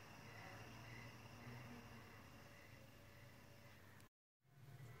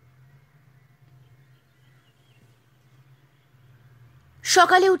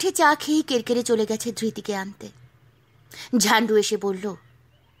 সকালে উঠে চা খেয়ে কেরকেরে চলে গেছে ধৃতিকে আনতে। ঝান্ডু এসে বলল,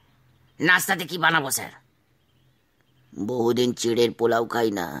 নাস্তাতে কি বানাবো স্যার? বহুদিন চিড়ের পোলাও খাই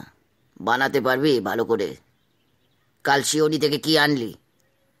না, বানাতে পারবি ভালো করে? কাল শিওনি থেকে কি আনলি?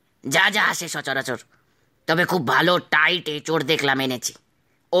 যা যা আসে সচরাচর, তবে খুব ভালো টাইট এঁচড় দেখলাম এনেছি,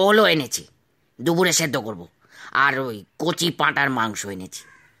 ওলও এনেছি, দুপুরে সেদ্ধ করব। আর ওই কচি পাঁটার মাংস এনেছি।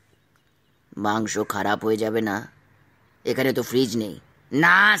 মাংস খারাপ হয়ে যাবে না? এখানে তো ফ্রিজ নেই।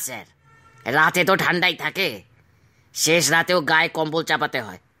 না স্যার, রাতে তো ঠান্ডাই থাকে, শেষ রাতেও গায়ে কম্বল চাপাতে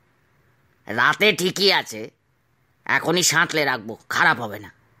হয়। রাতে ঠিকই আছে, এখনই সাঁতলে রাখবো, খারাপ হবে না।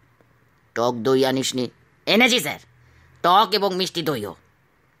 টক দই আনিসনি? এনেছি স্যার, টক এবং মিষ্টি দইও।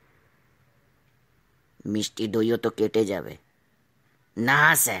 মিষ্টি দইও তো কেটে যাবে। না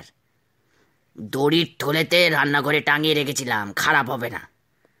স্যার, দড়ির থলেতে রান্নাঘরে টাঙিয়ে রেখেছিলাম, খারাপ হবে না।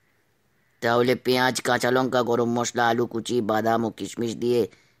 তাহলে পেঁয়াজ, কাঁচা লঙ্কা, গরম মশলা, আলু কুচি, বাদাম ও কিশমিশ দিয়ে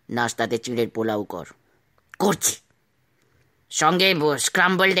নাস্তাতে চিড়ের পোলাও কর। করছি। সঙ্গে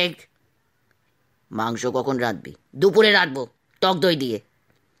স্ক্রাম্বলড এগ। মাংস কখন রাঁধবি? দুপুরে রাঁধবো, টক দই দিয়ে।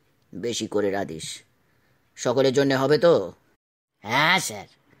 বেশি করে রাঁধিস। সকলের জন্য হবে তো? হ্যাঁ স্যার,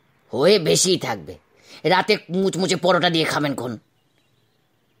 হয়ে বেশিই থাকবে। রাতে মুচমুচে পরোটা দিয়ে খাবেন কোন?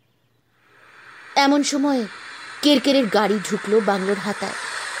 এমন সময় কেরকেরের গাড়ি ঢুকলো বাংলোর হাতায়।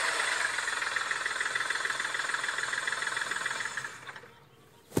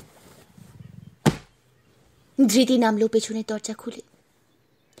 ধৃতি নামলো পেছনের দরজা খুলে।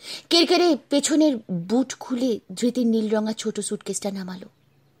 কেরকেরে পেছনের বুট খুলে ধৃতির নীল রঙা ছোট সুটকেসটা নামালো,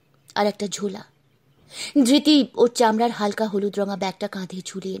 আর একটা ঝোলা। ধৃতি ওর চামড়ার হালকা হলুদ রঙা ব্যাগটা কাঁধে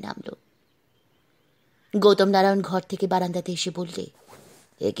ঝুলিয়ে নামলো। গৌতম নারায়ণ ঘর থেকে বারান্দাতে এসে বললে,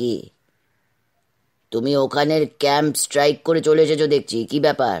 এ কি, তুমি ওখানের ক্যাম্প স্ট্রাইক করে চলে এসেছো দেখছি, কি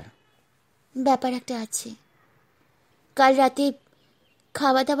ব্যাপার? ব্যাপার একটা আছে। কাল রাতে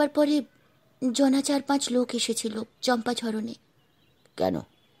খাওয়া দাওয়ার পরে জনা 4-5 লোক এসেছিল চম্পাঝরণে। কেন?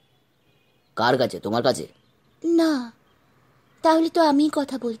 কার কাছে? তোমার কাছে? না, তাহলে তো আমিই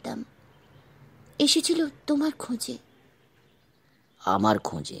কথা বলতাম। এসেছিল তোমার খোঁজে। আমার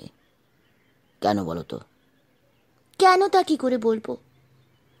খোঁজে? কেন বলো তো? কেন তা কি করে বলবো?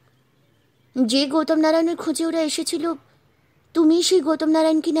 যে গৌতম নারায়ণের খোঁজে ওরা এসেছিল, তুমি সেই গৌতম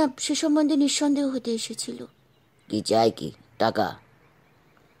নারায়ণ কিনা সে সম্বন্ধে নিঃসন্দেহ হতে এসেছিল। কি চাই? কি টাকা?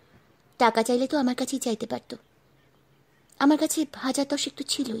 টাকা চাইলে তো আমার কাছেই চাইতে পারতো। আমার কাছে 1010 তো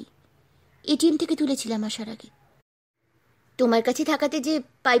ছিলই, এটিএম থেকে তুলেছিলাম আসার আগে। তোমার কাছে থাকাতে যে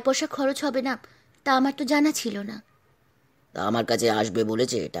পাই পয়সা খরচ হবে না তা আমার তো জানা ছিল না। তা আমার কাছে আসবে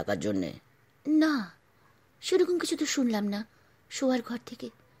বলেছে টাকার জন্যে? না, সেরকম কিছু তো শুনলাম না শোয়ার ঘর থেকে।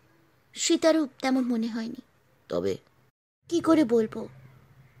 সীতারও তেমন মনে হয়নি। তবে কি করে বলবো?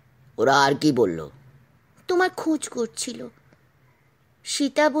 ওরা আর কি বলল? তোমার খোঁজ করছিল।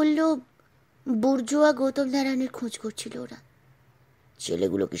 সীতা বলল বুর্জোয়া গৌতম নারায়ণের খোঁজ করছিল ওরা।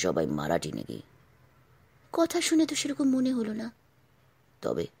 ছেলেগুলো কি সবাই মারাঠি নাকি? কথা শুনে তো সেরকম মনে হলো না।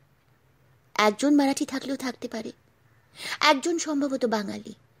 তবে একজন মারাঠি থাকলেও থাকতে পারে, একজন সম্ভবত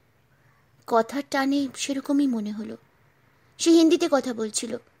বাঙালি। কথার টানে সেরকমই মনে হলো। সে হিন্দিতে কথা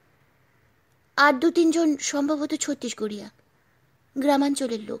বলছিল। আর 2-3 জন সম্ভবত ছত্তিশগড়িয়া,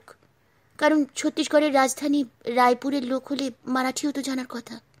 গ্রামাঞ্চলের লোক। কারণ ছত্তিশগড়ের রাজধানী রায়পুরের লোক হলে মারাঠিও তো জানার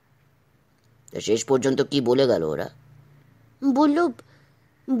কথা। শেষ পর্যন্ত কি বলে গেল ওরা? বলল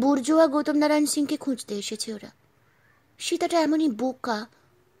বুর্জোয়া গৌতম নারায়ণ সিংকে খুঁজতে এসেছে ওরা। সীতাটা এমনই বোকা,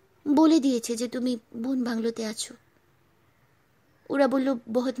 বলে দিয়েছে যে তুমি বোন বাংলোতে আছো। ওরা বলল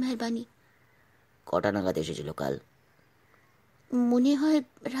বহুত মেহরবানি। কটা নাগাদ এসেছিল কাল? মনে হয়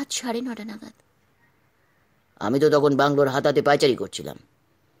রাত 9:30 নাগাদ। আমি তো তখন বাংলোর হাতাতে পাইচারি করছিলাম।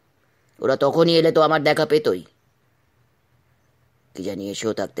 ওরা তখনই এলে তো আমার দেখা পেতই। কি জানি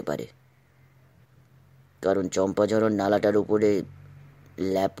এসেও থাকতে পারে, কারণ চম্পাঝরণ নালাটার উপরে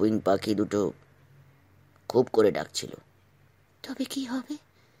ল্যাপউইং পাখি দুটো খুব করে ডাকছিল। তবে কি হবে?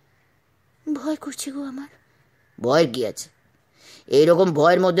 ভয় করছে গো আমার। ভয়ের কি আছে? এইরকম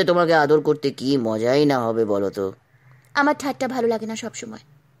ভয়ের মধ্যে তোমাকে আদর করতে কি মজাই না হবে বলো তো। আমার ঠাট্টা ভালো লাগে না সব সময়।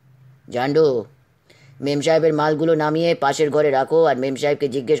 জান্ডু, মেম সাহেবের মালগুলো নামিয়ে পাশের ঘরে রাখো, আর মেম সাহেবকে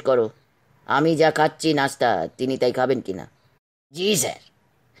জিজ্ঞেস করো আমি যা খাচ্ছি নাস্তা তিনি তাই খাবেন কিনা। জি স্যার,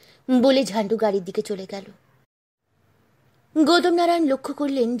 বলে ঝান্ডু গাড়ির দিকে চলে গেল। গৌতমনারায়ণ লক্ষ্য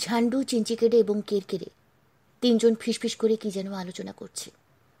করলেন ঝান্ডু, চিঞ্চিকেড়ে এবং কেরকেরে তিনজন ফিসফিস করে কি যেন আলোচনা করছে,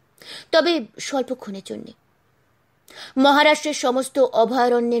 তবে স্বল্পক্ষণের জন্য। মহারাষ্ট্রের সমস্ত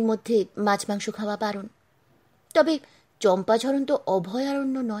অভয়ারণ্যের মধ্যে মাছ মাংস খাওয়া বারণ, তবে চম্পাঝরণ তো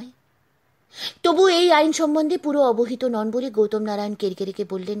অভয়ারণ্য নয়। তবু এই আইন সম্বন্ধে পুরো অবহিত নন বলে গৌতমনারায়ণ কেরকেরেকে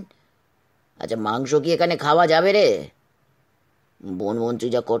বললেন, আচ্ছা মাংস কি এখানে খাওয়া যাবে রে? বনমন্ত্রী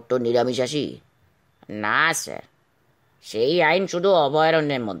যা কট্টর নিরামিষাসী। না স্যার, সেই আইন শুধু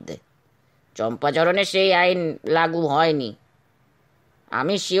অভয়ারণ্যের মধ্যে, চম্পাচরণে সেই আইন লাগু হয়নি।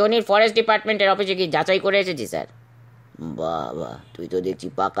 আমি শিওনির ফরেস্ট ডিপার্টমেন্টের অফিসে কি যাচাই করে এসেছি স্যার। বাবা, তুই তো দেখছি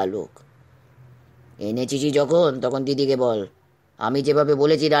পাকা লোক। এনেছিস যখন তখন দিদিকে বল আমি যেভাবে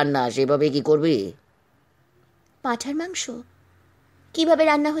বলেছি রান্না সেভাবে কি করবি। পাঁঠার মাংস কিভাবে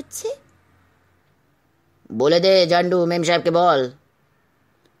রান্না হচ্ছে বলে দে জান্ডু, মেম সাহেবকে বল।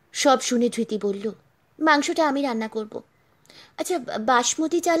 সব শুনে ধৃতি বলল, মাংসটা আমি রান্না করব। আচ্ছা,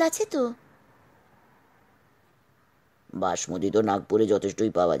 বাসমতি চাল আছে তো? বাসমতি তো নাগপুরে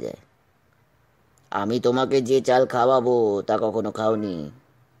যথেষ্টই পাওয়া যায়। আমি তোমাকে যে চাল খাওয়াবো তা কখনো খাওনি।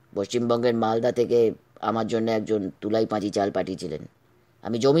 পশ্চিমবঙ্গের মালদা থেকে আমার জন্য একজন তুলাই পাঁচি চাল পাঠিয়েছিলেন।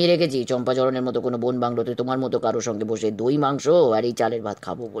 আমি জমিয়ে রেখেছি চম্পাচরণের মতো কোনো বন বাংলোতে তোমার মতো কারোর সঙ্গে বসে দই মাংস আর এই চালের ভাত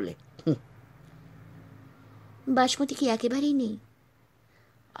খাবো বলে। বাসমতি কি একেবারেই নেই?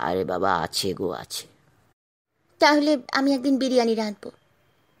 আরে বাবা, আছে গো আছে। তাহলে আমি একদিন বিরিয়ানি রাঁধবো।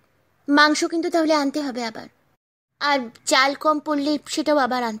 মাংস কিন্তু তাহলে আনতে হবে আবার, আর চাল কম পড়লে সেটাও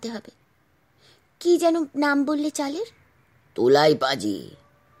আবার আনতে হবে। কি যেন নাম বললে চালের? তুলাই পাজি।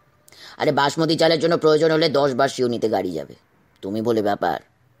 আরে বাসমতি চালের জন্য প্রয়োজন হলে 10 বার শিউনিতে গাড়ি যাবে, তুমি বলে ব্যাপার।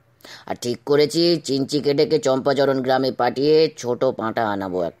 আর ঠিক করেছি চিঞ্চি কেটেকে চম্পাচরণ গ্রামে পাঠিয়ে ছোট পাঁটা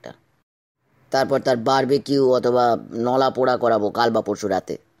আনাবো একটা, তারপর তার বারবিকিউ অথবা নলা পোড়া করাবো কাল বা পরশু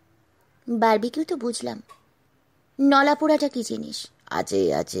রাতে। বারবিকিউ তো বুঝলাম, নলা পোড়াটা কি জিনিস? আছে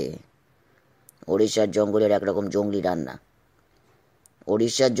আছে, ওড়িশার জঙ্গলের একরকম জঙ্গলি রান্না।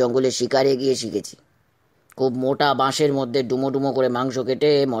 ওড়িশার জঙ্গলে শিকারে গিয়ে শিখেছি। খুব মোটা বাঁশের মধ্যে ডুমো ডুমো করে মাংস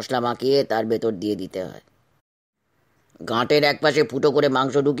কেটে মশলা মাখিয়ে তার ভেতর দিয়ে দিতে হয়। গাঁটের একপাশে ফুটো করে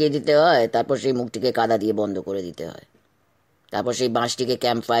মাংস ঢুকিয়ে দিতে হয়, তারপর সেই মুখটিকে কাদা দিয়ে বন্ধ করে দিতে হয়। তারপর সেই বাঁশটিকে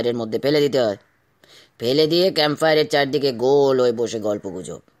ক্যাম্প ফায়ারের মধ্যে ফেলে দিতে হয়। ফেলে দিয়ে ক্যাম্প ফায়ারের চারদিকে গোল হয়ে বসে গল্প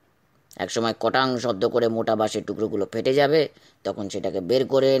গুজব। একসময় কটাং শব্দ করে মোটা বাঁশের টুকরোগুলো ফেটে যাবে, তখন সেটাকে বের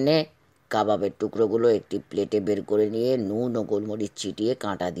করে এনে কাবাবের টুকরোগুলো একটি প্লেটে বের করে নিয়ে নুন ও গোলমরিচ ছিটিয়ে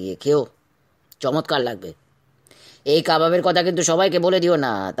কাঁটা দিয়ে খেও, চমৎকার লাগবে। এই কাবাবের কথা কিন্তু সবাইকে বলে দিও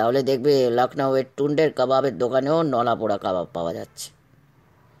না, তাহলে দেখবে লখনৌয়ের টুন্ডের কাবাবের দোকানেও নলা পোড়া কাবাব পাওয়া যাচ্ছে।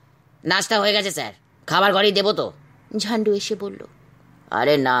 নাস্তা হয়ে গেছে স্যার, খাবার ঘরেই দেবো তো? ঝান্ডু এসে বলল।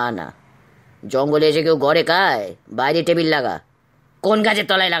 আরে না না, জঙ্গলে এসে কেউ ঘরে খায়? বাইরে টেবিল লাগা। কোন গাছের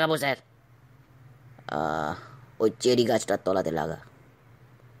তলায় লাগাবো স্যার? ওই চেরি গাছটার তলাতে লাগা।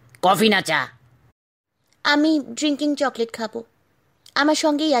 কফি না চা? আমি ড্রিঙ্কিং চকলেট খাবো, আমার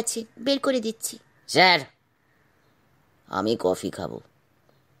সঙ্গেই আছে, বের করে দিচ্ছি। স্যার, আমি কফি খাবো,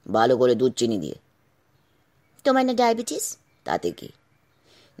 ভালো করে দুধ চিনি দিয়ে। তোমার না ডায়াবেটিস? তাতে কি,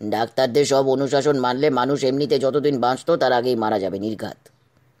 ডাক্তারদের সব অনুশাসন মানলে মানুষ এমনিতে যতদিন বাঁচত তার আগেই মারা যাবে নির্ঘাত।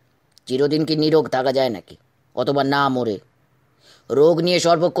 চিরদিন কি নিরোগ থাকা যায় নাকি, অথবা না মরে? রোগ নিয়ে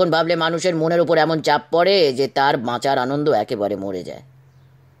সর্বক্ষণ ভাবলে মানুষের মনের উপর এমন চাপ পড়ে যে তার বাঁচার আনন্দ একেবারে মরে যায়।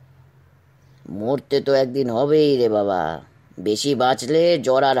 মরতে তো একদিন হবেই রে বাবা, বেশি বাঁচলে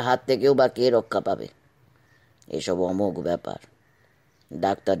জরার হাত থেকেও বা কে রক্ষা পাবে? এসব অমোঘ ব্যাপার।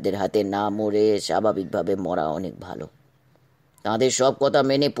 ডাক্তারদের হাতে না মরে স্বাভাবিকভাবে মরা অনেক ভালো। তাদের সব কথা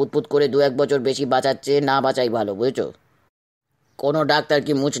মেনে পুতপুত করে 2-1 বছর বেশি বাঁচাচ্ছে না বাঁচাই ভালো, বুঝেছো? কোনো ডাক্তার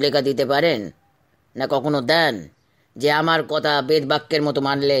কি মুচলেখা দিতে পারেন? না কখনো দেন যে আমার কথা বেদ বাক্যের মতো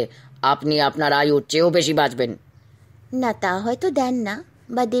মানলে আপনি আপনার আয়ুর চেয়েও বেশি বাঁচবেন? না, তা হয়তো দেন না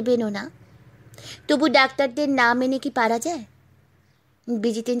বা দেবেনও না, তবু ডাক্তারদের না মেনে কি পারা যায়?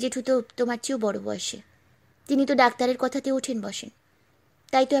 বিজিতেন জেঠু তো তোমার চেয়েও বড় বয়সে, তিনি তো ডাক্তারের কথাতে ওঠেন বসেন,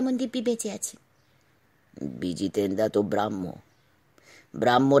 তাই তো এমন দিব্যি বেঁচে আছে। বিজিতেন্দা তো ব্রাহ্ম,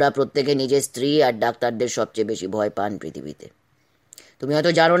 ব্রাহ্মরা প্রত্যেকে নিজের স্ত্রী আর ডাক্তারদের সবচেয়ে বেশি ভয় পান পৃথিবীতে। তুমি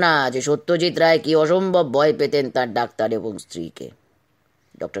হয়তো জানো না যে সত্যজিৎ রায় কি অসম্ভব ভয় পেতেন তার ডাক্তার এবং স্ত্রীকে।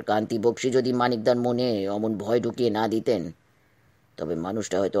 ডক্টর কান্তি বক্সী যদি মানিকদার মনে অমন ভয় ঢুকিয়ে না দিতেন, তবে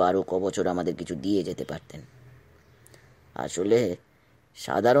মানুষটা হয়তো আরও কবছর আমাদের কিছু দিয়ে যেতে পারতেন। আসলে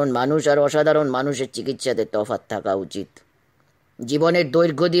সাধারণ মানুষ আর অসাধারণ মানুষের চিকিৎসাতে তফাৎ থাকা উচিত। জীবনের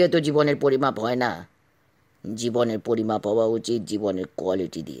দৈর্ঘ্য দিয়ে তো জীবনের পরিমাপ হয় না। জীবনের পরিমাপ হওয়া উচিত জীবনের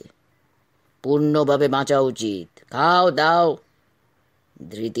কোয়ালিটি দিয়ে। পূর্ণভাবে বাঁচা উচিত। খাও দাও,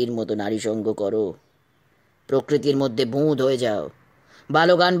 ধৃতির মতো নারী সঙ্গ করো, প্রকৃতির মধ্যে বুঁদ হয়ে যাও,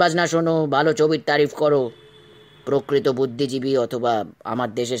 ভালো গান বাজনা শোনো, ভালো ছবির তারিফ করো, প্রকৃত বুদ্ধিজীবী অথবা আমার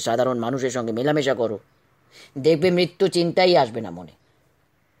দেশের সাধারণ মানুষের সঙ্গে মেলামেশা করো। দেখবে মৃত্যু চিন্তাই আসবে না মনে।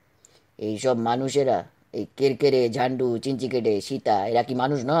 এইসব মানুষেরা, এই কেরকেরে, ঝান্ডু, চিঞ্চিকেটে, সীতা, এরা কি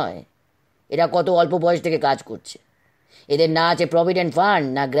মানুষ নয়? এরা কত অল্প বয়স থেকে কাজ করছে। এদের না আছে প্রভিডেন্ট ফান্ড,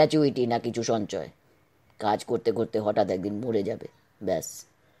 না গ্র্যাচুইটি, না কিছু সঞ্চয়। কাজ করতে করতে হঠাৎ একদিন মরে যাবে, ব্যাস।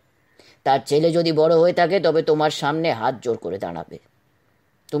 তার ছেলে যদি বড় হয়ে থাকে তবে তোমার সামনে হাত জোর করে দাঁড়াবে।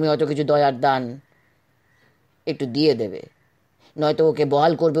 তুমি হয়তো কিছু দয়ার দান একটু দিয়ে দেবে, নয়তো ওকে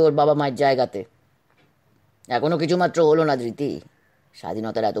বহাল করবে ওর বাবা মায়ের জায়গাতে। এখনো কিছু মাত্র হলো না ধৃতি।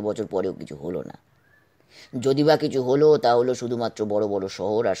 স্বাধীনতার এত বছর পরেও কিছু হলো না। যদি বা কিছু হলো, তা হলো শুধুমাত্র বড় বড়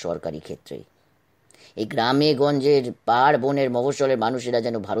শহর আর সরকারি ক্ষেত্রেই। এই গ্রামে গঞ্জের পাড় বনের মফস্বলের মানুষেরা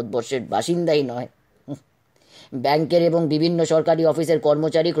যেন ভারতবর্ষের বাসিন্দাই নয়। ব্যাংকের এবং বিভিন্ন সরকারি অফিসের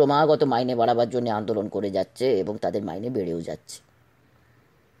কর্মচারী ক্রমাগত মাইনে বাড়াবার জন্য আন্দোলন করে যাচ্ছে এবং তাদের মাইনে বেড়েও যাচ্ছে।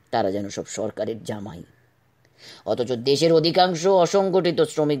 তারা যেন সব সরকারের জামাই। অথচ দেশের অধিকাংশ অসংগঠিত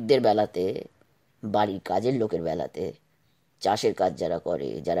শ্রমিকদের বেলাতে, বাড়ির কাজের লোকের বেলাতে, চাষের কাজ যারা করে,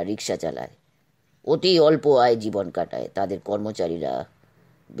 যারা রিক্সা চালায়, অতি অল্প আয় জীবন কাটায়, তাদের কর্মচারীরা,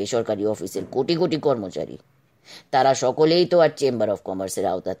 বেসরকারি অফিসের কোটি কোটি কর্মচারী, তারা সকলেই তো আর চেম্বার অফ কমার্সের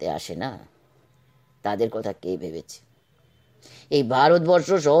আওতাতে আসে না। তাদের কথা কে ভেবেছে? এই ভারতবর্ষ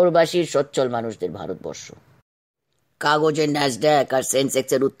শহরবাসীর সচ্ছল মানুষদের ভারতবর্ষ। কাগজের ন্যাসড্যাক আর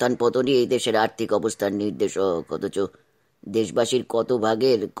সেন্সেক্সের উত্থান পতনই এই দেশের আর্থিক অবস্থার নির্দেশক। অথচ দেশবাসীর কত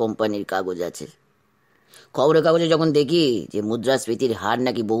ভাগের কোম্পানির কাগজ আছে? খবরের কাগজে যখন দেখি যে মুদ্রাস্ফীতির হার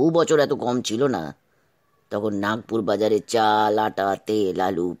নাকি বহু বছর এত কম ছিল না, তখন নাগপুর বাজারে চাল, আটা, তেল,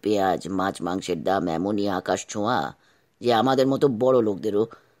 আলু, পেঁয়াজ, মাছ মাংসের দাম এমনই আকাশ ছোঁয়া যে আমাদের মতো বড় লোকদেরও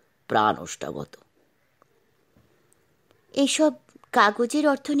প্রাণ ওষ্ঠাগত। এইসব কাগজের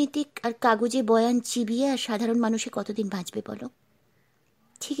অর্থনীতিক আর কাগজে বয়ান চিবিয়ে আর সাধারণ মানুষে কতদিন বাঁচবে বলো?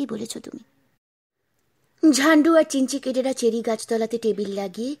 ঠিকই বলেছ তুমি। ঝান্ডু আর চিঞ্চিকেটেরা চেরি গাছতলাতে টেবিল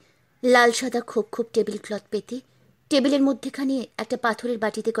লাগিয়ে, লাল সাদা খোপ খোপ টেবিল ক্লথ পেতে, টেবিলের মধ্যেখানে একটা পাথরের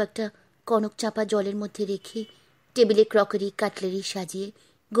বাটিতে কয়েকটা কনক চাপা জলের মধ্যে রেখে, টেবিলে ক্রকারি কাটলেরি সাজিয়ে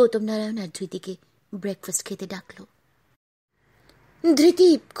গৌতমনারায়ণ আর ধৃতিকে ব্রেকফাস্ট খেতে ডাকল। ধৃতি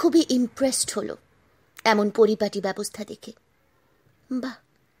খুবই ইমপ্রেসড হলো এমন পরিপাটি ব্যবস্থা দেখে। বাহ,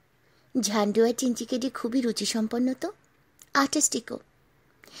 ঝান্ডু আর চিঞ্চিকেটি খুবই রুচিসম্পন্ন তো, আর্টিস্টিকও।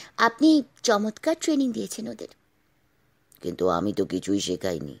 আপনি চমৎকার ট্রেনিং দিয়েছেন ওদের। কিন্তু আমি তো কিছুই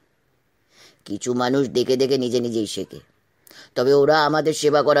শেখাইনি। কিছু মানুষ দেখে দেখে নিজে নিজেই শেখে। তবে ওরা আমাদের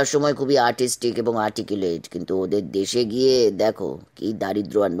সেবা করার সময় খুবই আর্টিস্টিক এবং আর্টিকুলেট, কিন্তু ওদের দেশে গিয়ে দেখো কি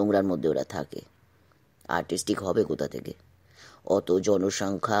দারিদ্র আর নোংরার মধ্যে ওরা থাকে। আর্টিস্টিক হবে কোথা থেকে? অত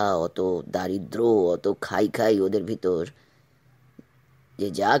জনসংখ্যা, অত দারিদ্র, অত খাই খাই ওদের ভিতর, যে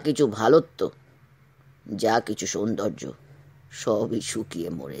যা কিছু ভালোত্ব, যা কিছু সৌন্দর্য, সবই শুকিয়ে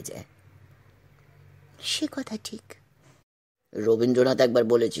মরে যায়। সে কথা ঠিক। রবীন্দ্রনাথ একবার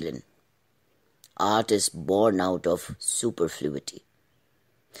বলেছিলেন, art is born out of সুপারফ্লুইটি।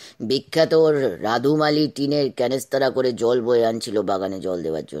 বিখ্যাত ওর রাধুমালি টিনের ক্যানেস্তারা করে জল বয়ে আনছিল বাগানে জল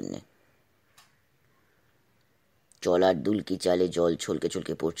দেওয়ার জন্যে। চলার দুলকি চালে জল ছলকে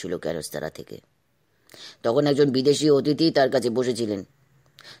ছলকে পড়ছিল ক্যানেস্তারা থেকে। তখন একজন বিদেশি অতিথি তার কাছে বসেছিলেন।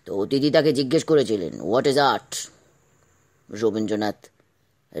 তো অতিথি তাকে জিজ্ঞেস করেছিলেন, হোয়াট ইজ আর্ট? রবীন্দ্রনাথ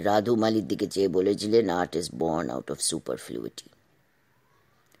রাধুমালির দিকে চেয়ে বলেছিলেন, art is born out of সুপারফ্লুইটি।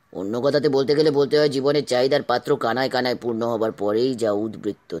 অন্য কথাতে বলতে গেলে বলতে হয়, জীবনের চাহিদার পাত্র কানায় কানায় পূর্ণ হবার পরেই যা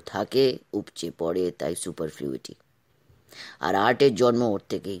উদ্বৃত্ত থাকে, উপচে পড়ে, তাই সুপারফ্লুইটি। আর আর্টের জন্ম ওর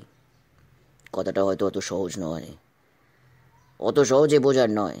থেকেই। কথাটা হয়তো অত সহজ নয়, অত সহজে বোঝার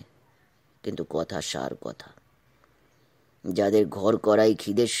নয়, কিন্তু কথা সার কথা। যাদের ঘর করাই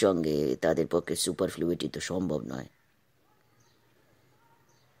খিদের সঙ্গে, তাদের পক্ষে সুপারফ্লুইটি তো সম্ভব নয়।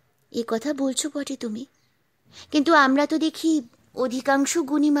 এ কথা বলছো বটে তুমি, কিন্তু আমরা তো দেখি অধিকাংশ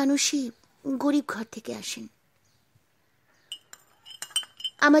গুণী মানুষই গরিব ঘর থেকে আসেন।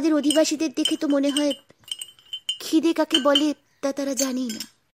 আমাদের অধিবাসীদের দেখে তো মনে হয় খিদে কাকে বলে তা তারা জানেই না।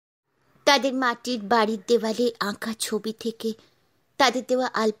 তাদের মাটির বাড়ির দেওয়ালে আঁকা ছবি থেকে তাদের দেওয়া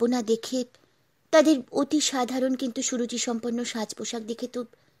আলপনা দেখে, তাদের অতি সাধারণ কিন্তু সুরুচি সম্পন্ন সাজ পোশাক দেখে তো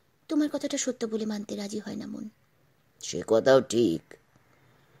তোমার কথাটা সত্য বলে মানতে রাজি হয় না মন। সে কথাও ঠিক,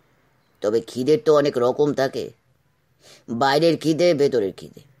 তবে খিদের তো অনেক রকম থাকে, বাইরের খিদে, ভেতরের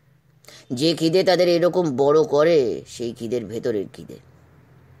খিদে। যে খিদে তাদের এরকম বড় করে সেই খিদের ভেতরের খিদে,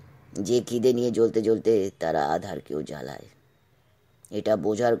 যে খিদে নিয়ে জ্বলতে জ্বলতে তারা আধার কেউ জ্বালায়। এটা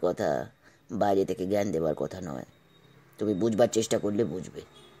বোঝার কথা, বাইরে থেকে জ্ঞান দেবার কথা নয়। তুমি বুঝবার চেষ্টা করলে বুঝবে।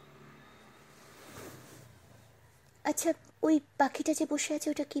 আচ্ছা, ওই পাখিটা যে বসে আছে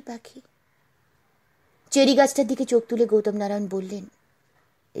ওটা কি পাখি? চেরি গাছটার দিকে চোখ তুলে গৌতমনারায়ণ বললেন,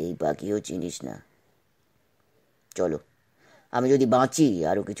 এই পাখিও চিনিস না? চলো, আমি যদি বাঁচি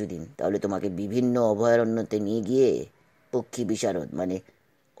আরো কিছুদিন, তাহলে তোমাকে বিভিন্ন অভয়ারণ্যতে নিয়ে গিয়ে পক্ষী বিশারদ মানে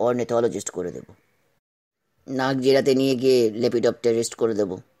অর্নিথোলজিস্ট করে দেব। নাগজিরাতে নিয়ে গিয়ে লেপিডপ্টেরিস্ট করে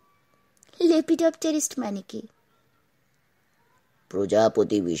দেব। লেপিডপ্টেরিস্ট মানে কি?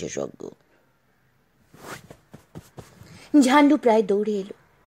 প্রজাপতি বিশেষজ্ঞ। ঝান্ডু প্রায় দৌড়ে এলো।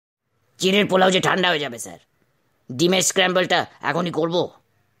 চিড়ের পোলাও যে ঠান্ডা হয়ে যাবে স্যার, ডিমের স্ক্র্যাম্বলটা এখনই করব?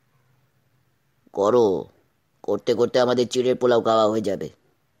 করো, করতে করতে আমাদের চিড়ের পোলাও খাওয়া হয়ে যাবে।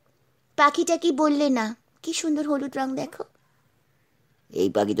 পাখিটা কি বললে না? কি সুন্দর হলুদ রং দেখো। এই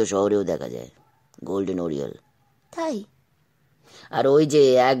পাখি তো শহরেও দেখা যায়, গোল্ডেন ওরিয়াল। তাই? আর ওই যে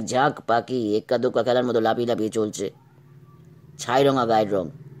এক ঝাঁক পাখি এক্কা দোক্কা খেলার মতো লাফিয়ে লাফিয়ে চলছে, ছাই রঙা গায়ের রং,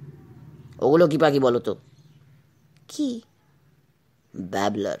 ওগুলো কি পাখি বলো তো? কি?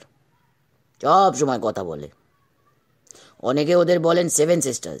 ব্যাবলার, সব সময় কথা বলে। অনেকে ওদের বলেন 7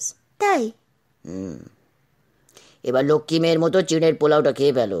 সিস্টার্স। তাই? এবার লক্ষ্মী মেয়ের মতো চিড়ের পোলাওটা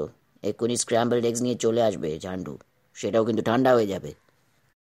খেয়ে ফেলো, এক্ষুনি স্ক্র্যাম্বলড এগস নিয়ে চলে আসবে ঝান্ডু, সেটাও কিন্তু ঠান্ডা হয়ে যাবে।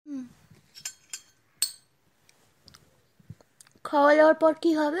 খাওয়া দাওয়ার পর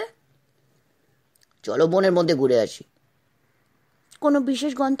কি হবে? চলো বনের মধ্যে ঘুরে আসি। কোনো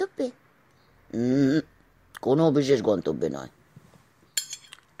বিশেষ গন্তব্যে? কোনো বিশেষ গন্তব্যে নয়,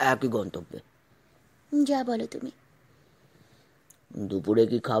 একই গন্তব্যে। যা বলো তুমি। দুপুরে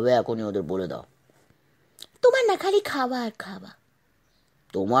কি খাবে এখনই ওদের বলে দাও। তোমার না খালি খাওয়া আর খাওয়া।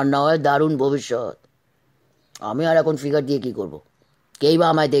 তোমার না হয় দারুণ ভবিষ্যৎ, আমি আর এখন ফিগার দিয়ে কি করব? কেই বা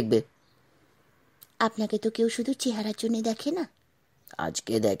আমায় দেখবে? আপনাকে তো কেউ শুধু চেহারার জন্য দেখে না।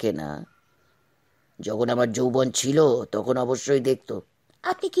 আজকে দেখে না, যখন আমার যৌবন ছিল তখন অবশ্যই দেখতো।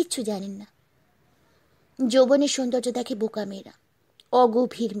 আপনি কিচ্ছু জানেন না। যৌবনের সৌন্দর্য দেখে বোকা মেয়েরা,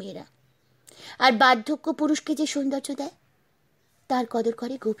 অগভীর মেয়েরা। আর বার্ধক্য পুরুষকে যে সৌন্দর্য দেয় তার কদর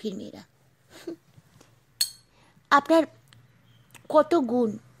করে গভীর মেয়েরা। আপনার কত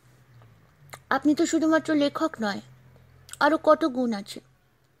গুণ! আপনি তো শুধুমাত্র লেখক নয়, আরো কত গুণ আছে।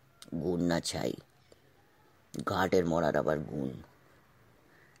 গুণ না ছাই, ঘাটের মরার আবার গুণ।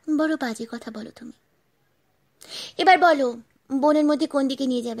 বড় বাজে কথা বলো তুমি। এবার বলো, বনের মধ্যে কোন দিকে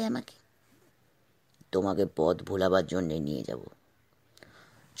নিয়ে যাবে আমাকে? তোমাকে পথ ভোলাবার জন্যে নিয়ে যাব।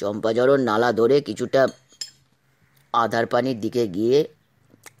 চম্পাঝরণ নালা ধরে কিছুটা আধার পানির দিকে গিয়ে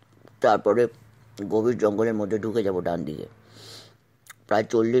তারপরে গভীর জঙ্গলের মধ্যে ঢুকে যাব ডান দিকে। প্রায়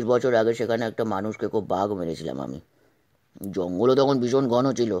 40 বছর আগে সেখানে একটা মানুষকে খুব বাঘ মেরেছিলাম আমি। জঙ্গলও তখন ভীষণ ঘন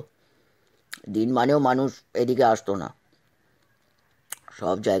ছিল, দিন মানেও মানুষ এদিকে আসতো না।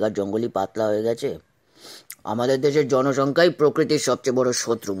 সব জায়গার জঙ্গলই পাতলা হয়ে গেছে। আমাদের দেশের জনসংখ্যাই প্রকৃতির সবচেয়ে বড়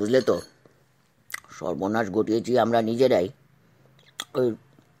শত্রু, বুঝলে তো? সর্বনাশ ঘটিয়েছি আমরা নিজেরাই ওই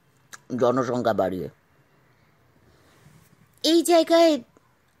জনসংখ্যা বাড়িয়ে। এই জায়গায়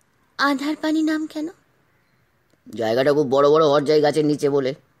আধার পানি নাম কেন? জায়গাটা খুব বড় বড় হরজাই গাছের নিচে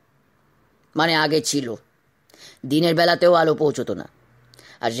বলে, মানে আগে ছিল। দিনের বেলাতেও আলো পৌঁছতো না,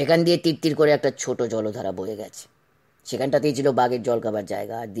 আর সেখান দিয়ে তীর করে একটা ছোট জলধারা বয়ে গেছে। সেখানটাতেই ছিল বাঘের জল খাবার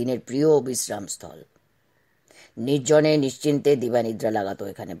জায়গা আর দিনের প্রিয় বিশ্রামস্থল। নির্জনে নিশ্চিন্তে দিবানিদ্রা লাগাতো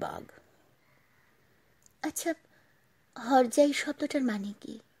এখানে বাঘ। আচ্ছা, হরজাই শব্দটার মানে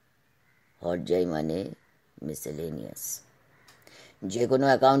কি? হরজাই মানে মিসেলেনিয়াস। যে কোনো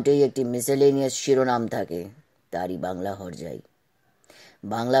অ্যাকাউন্টেই একটি মিসেলেনিয়াস শিরোনাম থাকে, তারই বাংলা হরজাই।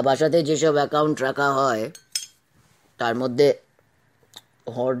 বাংলা ভাষাতে যেসব অ্যাকাউন্ট রাখা হয় তার মধ্যে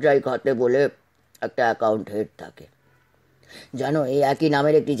হরজাই খাতে বলে একটা অ্যাকাউন্ট হেড থাকে। জানো, এই একই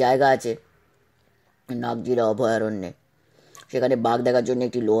নামের একটি জায়গা আছে নাগজিরা অভয়ারণ্যে। সেখানে বাঘ দেখার জন্য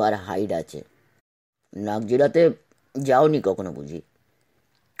একটি লোহার হাইড আছে। নাগজিরাতে যাওনি কখনো বুঝি?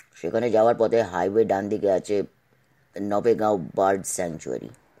 সেখানে যাওয়ার পথে হাইওয়ে ডান দিকে আছে নবেগাঁও বার্ড স্যাংচুয়ারি।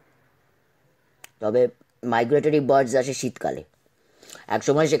 তবে মাইগ্রেটরি বার্ডস আসে শীতকালে।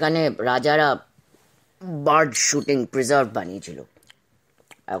 একসময় সেখানে রাজারা বার্ড শুটিং প্রিজার্ভ বানিয়েছিল।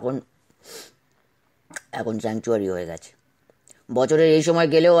 এখন এখন স্যাংচুয়ারি হয়ে গেছে। বছরের এই সময়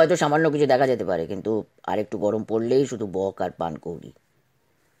গেলেও হয়তো সামান্য কিছু দেখা যেতে পারে, কিন্তু আরেকটু গরম পড়লেই শুধু বক আর পানকৌড়ি।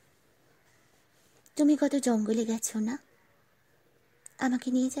 তুমি কত জঙ্গলে গেছো না, আমাকে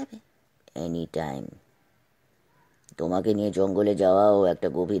নিয়ে যাবে? Any time. তোমাকে নিয়ে জঙ্গলে যাওয়াও একটা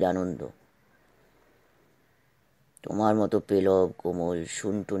গভীর আনন্দ। তোমার মতো পেলব, কোমল,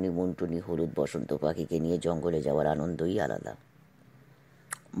 শুনটুনি মুনটুনি হলুদ বসন্ত পাখিকে নিয়ে জঙ্গলে যাওয়ার আনন্দই আলাদা।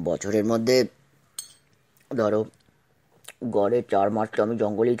 বছরের মধ্যে ধরো গড়ে 4 মাস তো আমি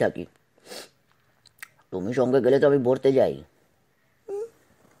জঙ্গলেই থাকি। তুমি সঙ্গে গেলে তো আমি পড়তে যাই।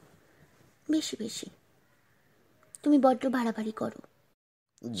 বেশি বেশি, তুমি বড্ড বাড়াবাড়ি করো।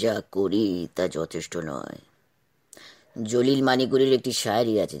 যা করি তা যথেষ্ট নয়। জলিল মানিকুরির একটি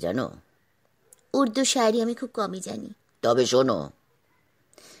শায়রি আছে জানো? উর্দু শায়রি আমি খুব কমই জানি। তবে শোনো,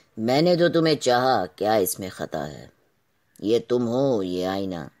 मैंने तो तुम्हें चाहा क्या इसमें खता है, ये तुम हो ये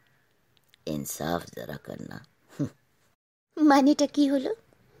आईना, इंसाफ जरा करना। মানেটা কি হলো?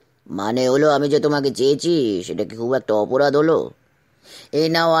 মানে হলো আমি যে তোমাকে চেয়েছি সেটা কি খুব একটা অপরাধ হলো? এই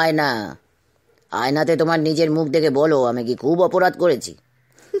নাও আয়না, আয়নাতে তোমার নিজের মুখ দেখে বলো আমি কি খুব অপরাধ করেছি?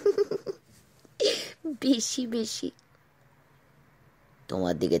 বেশি বেশি।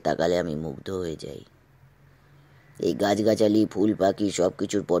 তোমার দিকে তাকালে আমি মুগ্ধ হয়ে যাই। এই গাছগাছালি ফুল পাখি সব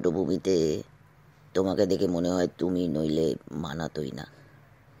কিছুর পটভূমিতে তোমাকে দেখে মনে হয় তুমি নইলে মানাতই না।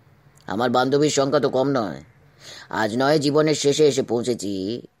 আমার বান্ধবীর সংখ্যা তো কম নয়। আজ নয় জীবনের শেষে এসে পৌঁছেছি,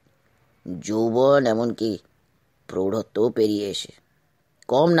 যৌবন এমনকি প্রৌঢ়ত্বও পেরিয়ে এসে।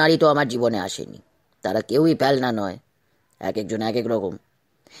 কম নারী তো আমার জীবনে আসেনি। তারা কেউই ফেলনা নয়, এক একজন এক এক রকম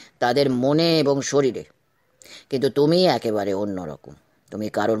তাদের মনে এবং শরীরে। কিন্তু তুমি একেবারে অন্যরকম। তুমি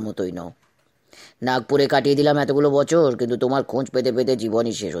কারোর মতোই নও। নাগপুরে কাটিয়ে দিলাম এতগুলো বছর, কিন্তু তোমার খোঁজ পেতে পেতে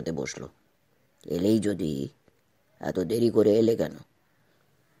জীবনই শেষ হতে বসলো। এলেই যদি, এত দেরি করে এলে কেন?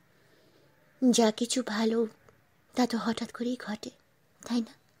 যা কিছু ভালো তা তো হঠাৎ করেই ঘটে, তাই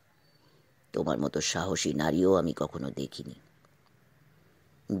না? তোমার মতো সাহসী নারীও আমি কখনো দেখিনি।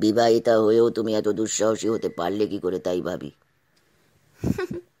 বিবাহিতা হয়েও তুমি এত দুঃসাহসী হতে পারলে কি করে তাই ভাবি।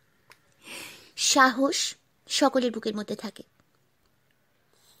 সাহস সকলের বুকের মধ্যে থাকে।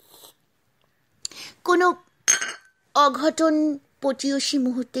 কোনো অঘটন পটিয়সী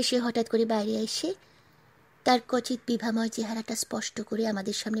মুহূর্তে সে হঠাৎ করে বাইরে এসে তার কচিত বিভাময় চেহারাটা স্পষ্ট করে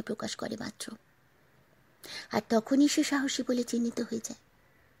আমাদের সামনে প্রকাশ করে মাত্র, আর তখনই সে সাহসী বলে চিহ্নিত হয়ে যায়।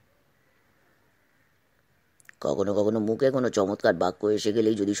 কখনো কখনো মুখে কোনো চমৎকার বাক্য এসে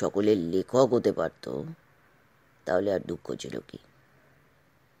গেলেই যদি সকলে লেখক হতে পারত, তাহলে আর দুঃখ ছিল কি?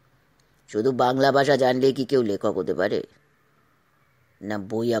 শুধু বাংলা ভাষা জানলেই কি কেউ লেখক হতে পারে? না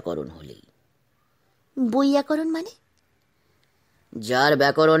বৈয়াকরণ হলেই? বৈয়াকরণ মানে? যার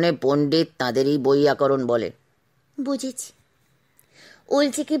ব্যাকরণে পণ্ডিত তাঁদেরই বৈয়াকরণ বলে। বুঝেছি।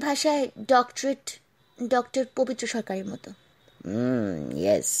 ওলচিকি ভাষায় ডক্টরেট ডক্টর পবিত্র সরকারের মতো।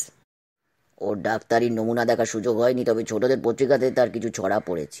 ইয়েস। ওর ডাক্তারির নমুনা দেখার সুযোগ হয়নি, তবে ছোটদের পত্রিকাতে তার কিছু ছড়া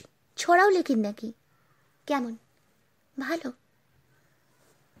পড়েছি। ছড়াও লেখেন নাকি? কেমন? ভালো?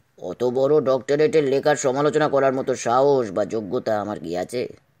 অত বড় ডক্টরেটের লেখার সমালোচনা করার মতো সাহস বা যোগ্যতা আমার কি আছে?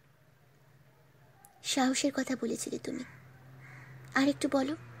 সাহসের কথা বলেছিলে তুমি, আর একটু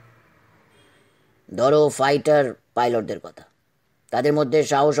বলো। ধরো ফাইটার পাইলটদের কথা। তাদের মধ্যে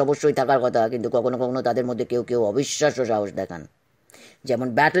সাহস অবশ্যই থাকার কথা, কিন্তু কখনো কখনো তাদের মধ্যে কেউ কেউ অবিশ্বাস্য সাহস দেখান, যেমন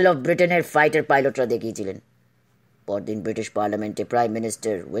ব্যাটল অফ ব্রিটেনের ফাইটার পাইলটরা দেখিয়েছিলেন। পরদিন ব্রিটিশ পার্লামেন্টে প্রাইম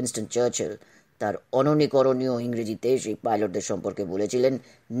মিনিস্টার উইনস্টন চার্চিল তার অননীকরণীয় ইংরেজিতে সেই পাইলটদের সম্পর্কে বলেছিলেন,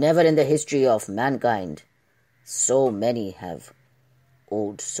 never in the history of mankind so many have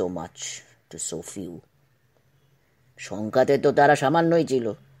ode so much two so few. সংখ্যাতে তো তারা সামান্যই ছিল।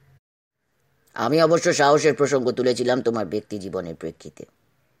 আমি অবশ্য সাহসের প্রসঙ্গ তুলেছিলাম তোমার ব্যক্তি জীবনের প্রেক্ষিতে।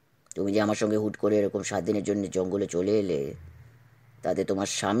 তুমি যে আমার সঙ্গে হুট করে এরকম 7 দিনের জন্য জঙ্গলে চলে এলে, তাতে তোমার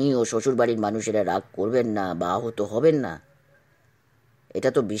স্বামী ও শ্বশুরবাড়ির মানুষেরা রাগ করবেন না বা আহত হবেন না, এটা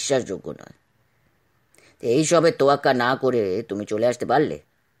তো বিশ্বাসযোগ্য নয়। এইসবের তোয়াক্কা না করে তুমি চলে আসতে পারলে।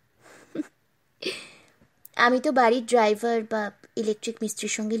 আমি তো বাড়ির ড্রাইভার বা ইলেকট্রিক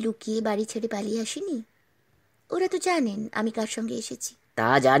মিস্ত্রির সঙ্গে লুকিয়ে বাড়ি ছেড়ে পালিয়ে আসিনি। ওরা তো জানেন আমি কার সঙ্গে এসেছি। তা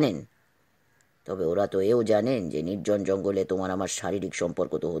জানেন, তবে ওরা তো এও জানেন যে নির্জন জঙ্গলে তোমার আমার শারীরিক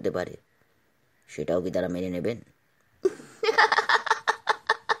সম্পর্ক তো হতে পারে। সেটাও কি তারা মেনে নেবেন?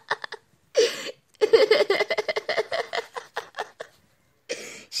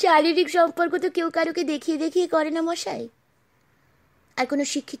 শারীরিক সম্পর্ক তো কেউ কারোকে দেখিয়ে দেখিয়ে করে না মশাই। আর কোনো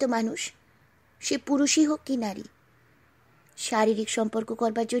শিক্ষিত মানুষ, সে পুরুষই হোক কি নারী, শারীরিক সম্পর্ক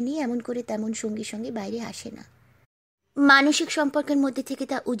করবার জন্যই এমন করে তেমন সঙ্গী সঙ্গে বাইরে আসে না। মানসিক সম্পর্কের মধ্যে থেকে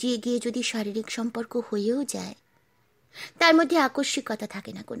তা উজিয়ে গিয়ে যদি শারীরিক সম্পর্ক হয়েও যায়, তার মধ্যে আকস্মিকতা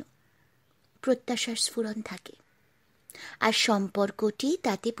থাকে না, কোনো প্রত্যাশার স্ফুরণ থাকে। আর সম্পর্কটি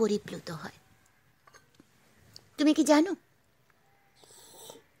তাতে পরিপ্লুত হয়। তুমি কি জানো,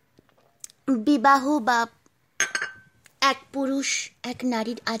 বিবাহ বা এক পুরুষ এক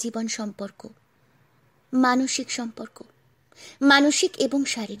নারীর আজীবন সম্পর্ক, মানসিক সম্পর্ক, মানসিক এবং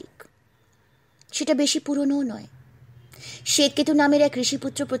শারীরিক, সেটা বেশি পুরনোও নয়। শ্বেতকেতু নামের এক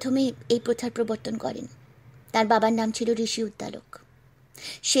ঋষিপুত্র প্রথমে এই প্রথার প্রবর্তন করেন। তার বাবার নাম ছিল ঋষি উদ্দালক।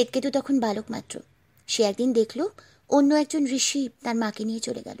 শ্বেতকেতু তখন বালক মাত্র। সে একদিন দেখল অন্য একজন ঋষি তার মাকে নিয়ে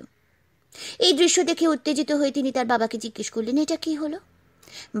চলে গেল। এই দৃশ্য দেখে উত্তেজিত হয়ে তিনি তার বাবাকে জিজ্ঞেস করলেন, এটা কি হলো?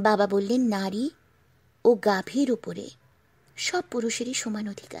 বাবা বললেন, নারী ও গাভীর উপরে সব পুরুষেরই সমান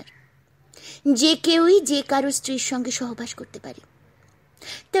অধিকার। যে কেউই যে কারো স্ত্রীর সঙ্গে সহবাস করতে পারে।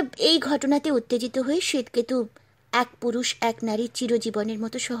 তা এই ঘটনাতে উত্তেজিত হয়ে শ্বেতকেতু এক পুরুষ এক নারীর চিরজীবনের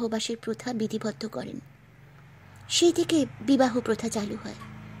মতো সহবাসের প্রথা বিধিবদ্ধ করেন। সেই থেকে বিবাহ প্রথা চালু হয়।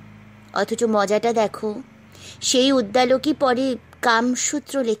 অথচ মজাটা দেখো, সেই উদ্দালকই পরে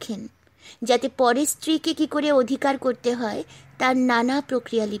কামসূত্র লেখেন, যাতে পরে স্ত্রীকে কি করে অধিকার করতে হয় তার নানা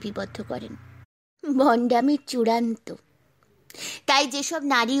প্রক্রিয়া লিপিবদ্ধ করেন। ভণ্ডামির চূড়ান্ত। তাই যেসব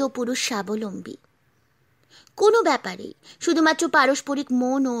নারী ও পুরুষ স্বাবলম্বী, কোনো ব্যাপারেই শুধুমাত্র পারস্পরিক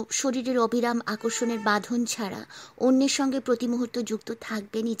মন ও শরীরের অবিরাম আকর্ষণের বাঁধন ছাড়া অন্যের সঙ্গে প্রতি মুহূর্ত যুক্ত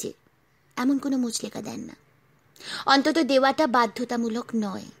থাকবেনই যে, এমন কোনো মুচলেখা দেন না। অন্তত দেওয়াটা বাধ্যতামূলক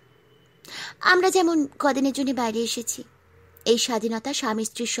নয়। আমরা যেমন কদিনের জন্য বাইরে এসেছি, এই স্বাধীনতা স্বামী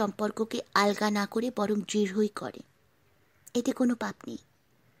স্ত্রীর সম্পর্ককে আলগা না করে বরং দৃঢ়ই করে। এতে কোনো পাপ নেই,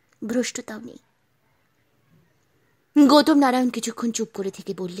 ভ্রষ্টতাও নেই। গৌতমনারায়ণ কিছুক্ষণ চুপ করে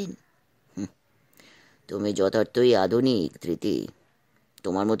থেকে বললেন, তুমি যথার্থই আধুনিক ধৃতি।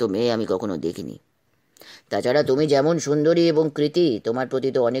 তোমার মতো মেয়ে আমি কখনো দেখিনি। তাছাড়া তুমি যেমন সুন্দরী এবং কৃতি, তোমার প্রতি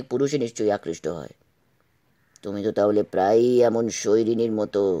তো অনেক পুরুষই নিশ্চয়ই আকৃষ্ট হয়। তুমি তো তাহলে প্রায়ই এমন শৈরিনীর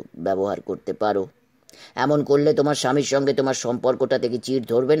মতো ব্যবহার করতে পারো। এমন করলে তোমার স্বামীর সঙ্গে তোমার সম্পর্কটা থেকে চিড়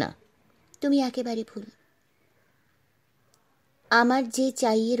ধরবে না? তুমি একেবারে ভুল। আমার যে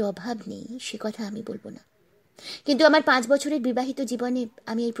চাইয়ের অভাব নেই সে কথা আমি বলবো না, কিন্তু আমার 5 বছরের বিবাহিত জীবনে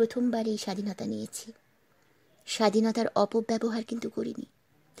আমি এই প্রথমবার এই স্বাধীনতা নিয়েছি। স্বাধীনতার অপব্যবহার কিন্তু করিনি।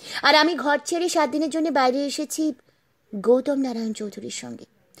 আর আমি ঘর ছেড়ে 7 দিনের জন্য বাইরে এসেছি গৌতমনারায়ণ চৌধুরীর সঙ্গে,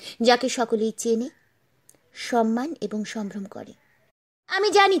 যাকে সকলেই চেনে, সম্মান এবং সম্ভ্রম করে। আমি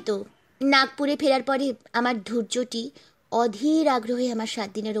জানি তো, নাগপুরে ফেরার পরে আমার ধৈর্যটি অধীর আগ্রহে আমার 7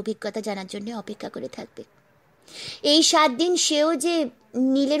 দিনের অভিজ্ঞতা জানার জন্য অপেক্ষা করে থাকবে। এই 7 দিন সেও যে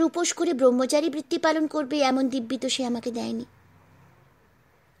নীলের উপোস করে ব্রহ্মচারী বৃত্তি পালন করবে এমন দিব্যি তো সে আমাকে দেয়নি।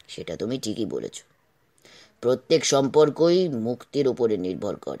 সেটা তুমি ঠিকই বলেছ। প্রত্যেক সম্পর্কই মুক্তির উপরে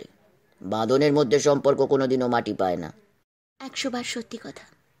নির্ভর করে। বাঁধনের মধ্যে সম্পর্ক কোনোদিনও মাটি পায় না। 100 বার সত্যি কথা।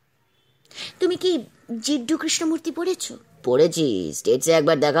 তুমি কি জিড্ডু কৃষ্ণমূর্তি পড়েছ? পড়েছি, স্টেটসে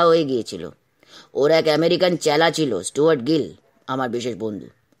একবার দেখা হয়ে গিয়েছিল। ওর এক আমেরিকান চেলা ছিল, স্টুয়ার্ট গিল, আমার বিশেষ বন্ধু।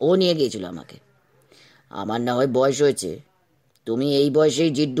 ও নিয়ে গিয়েছিল আমাকে। আমার না হয় বয়স হয়েছে, তুমি এই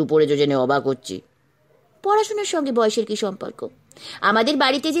বয়সেই জিড্ডু পড়েছো জেনে অবাক হচ্ছি। পড়াশোনার সঙ্গে বয়সের কি সম্পর্ক? আমাদের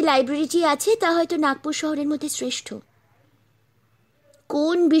বাড়িতে যে লাইব্রেরিটি আছে তা হয়তো নাগপুর শহরের মধ্যে শ্রেষ্ঠ।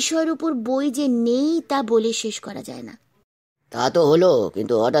 কোন বিষয়ের উপর বই যে নেই তা বলে শেষ করা যায় না। তা তো হলো,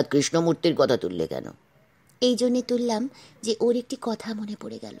 কিন্তু হঠাৎ কৃষ্ণমূর্তির কথা তুললে কেন? এই জন্যে তুললাম যে ওর একটি কথা মনে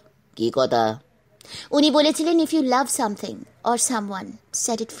পড়ে গেল। কি কথা? উনি বলেছিলেন, if you love something or someone,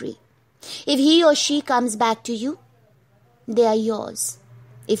 set it free. If he or she comes back to you, they R yours.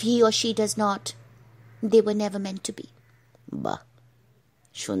 If he or she does not, they were never meant to be. বাহ,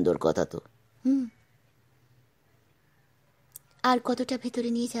 সুন্দর কথা তো। আর কতটা ভেতরে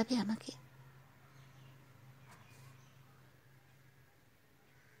নিয়ে যাবে আমাকে?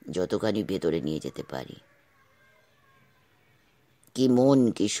 যতখানি ভেতরে নিয়ে যেতে পারি। কি মন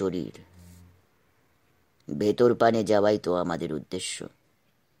কি শরীর, ভেতর পানে যাওয়াই তো আমাদের উদ্দেশ্য।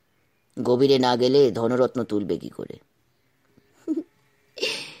 গভীরে না গেলে ধনরত্ন তুলবে কি করে?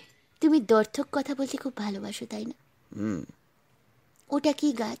 তুমি দর্থক কথা বলতে খুব ভালোবাসো, তাই না? ওটা কি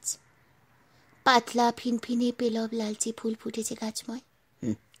গাছ? পাতলা ফিনফিনে পেলব লালচে ফুল ফুটেছে গাছময়।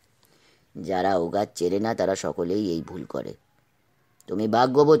 যারা ও গাছ চেনে না তারা সকলেই এই ভুল করে। তুমি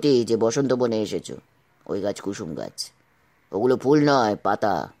ভাগ্যবতী যে বসন্ত বনে এসেছো। ওই গাছ কুসুম গাছ। ওগুলো ফুল নয়,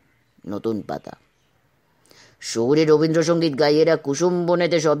 পাতা, নতুন পাতা। শহুরে রবীন্দ্রসঙ্গীত গাইয়েরা কুসুম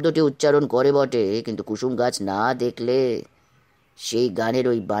বনেতে শব্দটি উচ্চারণ করে বটে, কিন্তু কুসুম গাছ না দেখলে সেই গানের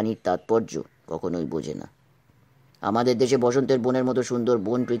ওই বাণীর তাৎপর্য কখনোই বোঝে না। আমাদের দেশে বসন্তের বনের মতো সুন্দর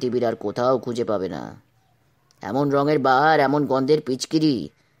বন পৃথিবীর আর কোথাও খুঁজে পাবে না। এমন রঙের বাহার, এমন গন্ধের পিচকিরি,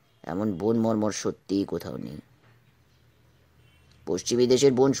 এমন বন মর্মর সত্যিই কোথাও নেই। পশ্চিমী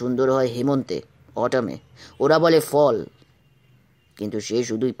দেশের বন সুন্দর হয় হেমন্তে, অটামে, ওরা বলে ফল, কিন্তু সে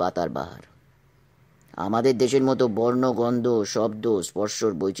শুধুই পাতার বাহার। আমাদের দেশের মতো বর্ণ, গন্ধ, শব্দ,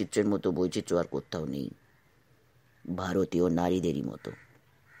 স্পর্শর বৈচিত্র্যের মতো বৈচিত্র্য আর কোথাও নেই, ভারতীয় নারীদেরই মতো।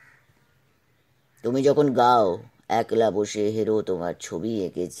 তুমি যখন গাও, একলা বসে হেরো তোমার ছবি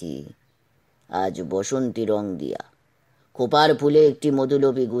এঁকেছি আজ বসন্তী রং দিয়া, খোপার ফুলে একটি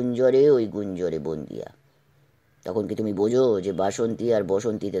মধুলোভী গুঞ্জরে, ওই গুঞ্জরে বন্দিয়া। তখন কি তুমি বোঝো যে বাসন্তী আর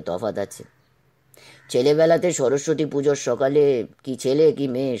বসন্তীতে তফাৎ আছে? ছেলেবেলাতে সরস্বতী পুজোর সকালে কি ছেলে কি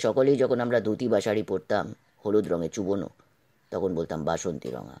মেয়ে সকলেই যখন আমরা ধুতি বা শাড়ি পরতাম হলুদ রঙে চুবনো, তখন বলতাম বাসন্তী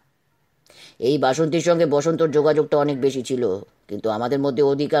রঙা। এই বাসন্তীর সঙ্গে বসন্তর যোগাযোগটা অনেক বেশি ছিল, কিন্তু আমাদের মধ্যে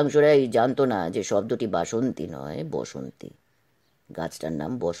অধিকাংশরাই জানতো না যে শব্দটি বাসন্তী নয়, বসন্তী। গাছটার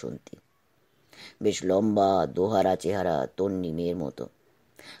নাম বসন্তী। বেশ লম্বা, দোহারা চেহারা, তন্নি মেয়ের মতো,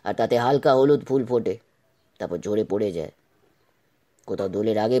 আর তাতে হালকা হলুদ ফুল ফোটে, তারপর ঝরে পড়ে যায়। কোথাও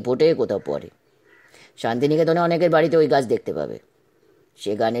দোলের আগে ফোটে, কোথাও পরে। শান্তিনিকেতনে অনেকের বাড়িতে ওই গাছ দেখতে পাবে।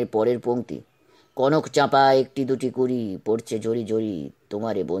 সে গানের পরের পংক্তি, কনক চাঁপা একটি দুটি কুড়ি, পড়ছে ঝরি ঝরি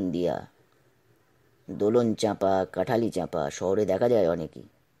তোমারে বন্দিয়া। দোলন চাঁপা, কাঠালি চাঁপা শহরে দেখা যায় অনেকই।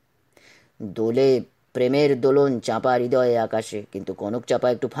 দোলে প্রেমের দোলন চাঁপা হৃদয়ে আকাশে, কিন্তু কনক চাঁপা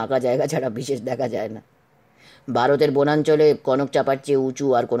একটু ফাঁকা জায়গা ছাড়া বিশেষ দেখা যায় না। ভারতের বনাঞ্চলে কনক চাঁপার চেয়ে উঁচু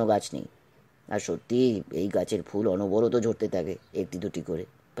আর কোনো গাছ নেই। আর সত্যি এই গাছের ফুল অনবরত ঝরতে থাকে, একটি দুটি করে,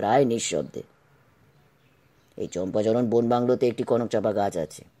 প্রায় নিঃশব্দে। এই চম্পাচরণ বন বাংলোতে একটি কনক চাঁপা গাছ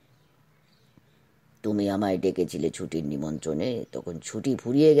আছে। তুমি আমায় ডেকেছিলে ছুটির নিমন্ত্রণে, তখন ছুটি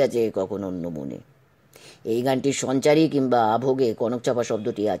ফুরিয়ে গেছে কখন অন্য মনে। এই গানটির সঞ্চারী কিংবা আভোগে কনক চাঁপা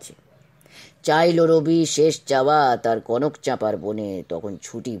শব্দটি আছে। চাইল রবি শেষ চাওয়া তার কনক চাঁপার বনে, তখন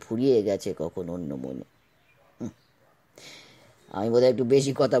ছুটি ফুরিয়ে গেছে কখন অন্য মনে। আমি বোধহয় একটু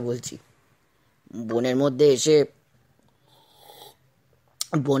বেশি কথা বলছি। বনের মধ্যে এসে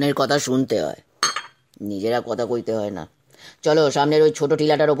বনের কথা শুনতে হয়, নিজেরা কথা কইতে হয় না। চলো সামনের ওই ছোট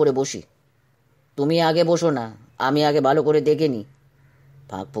টিলাটার ওপরে বসি। তুমি আগে বসো না, আমি আগে ভালো করে দেখে নি।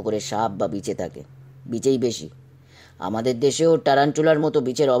 ফাঁক ফোকরে সাপ বা বিছে থাকে, বিচেই বেশি। আমাদের দেশেও টারান্টুলার মতো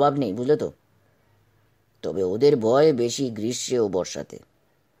বিচের অভাব নেই, বুঝলে তো। তবে ওদের ভয় বেশি গ্রীষ্মে ও বর্ষাতে।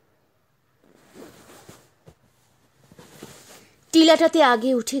 টিলাটাতে আগে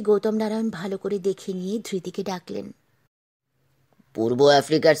উঠে গৌতমনারায়ণ ভালো করে দেখে নিয়ে ধৃতিকে ডাকলেন। পূর্ব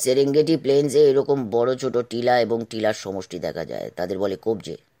আফ্রিকার সেরেঙ্গেটি প্লেন্সে এরকম বড় ছোট টিলা এবং টিলার সমষ্টি দেখা যায়, তাদের বলে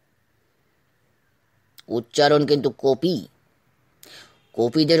কবজে। উচ্চারণ কিন্তু কপি।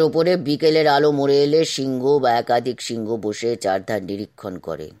 কপিদের ওপরে বিকেলের আলো মরে এলে সিংহ বা একাধিক সিংহ বসে চারধার নিরীক্ষণ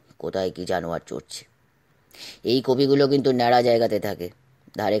করে কোথায় কি জানোয়ার চড়ছে। এই কপিগুলো কিন্তু ন্যাড়া জায়গাতে থাকে,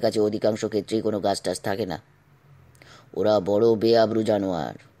 ধারে কাছে অধিকাংশ ক্ষেত্রেই কোনো গাছ টাছ থাকে না। ওরা বড় বেআব্রু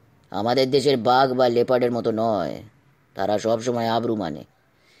জানোয়ার, আমাদের দেশের বাঘ বা লেপার্ডের মতো নয়। তারা সব সময় আব্রু মানে,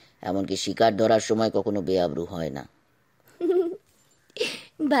 এমনকি শিকার ধরার সময় কখনো বেআব্রু হয় না।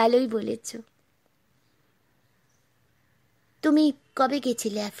 ভালোই বলেছ। তুমি কবে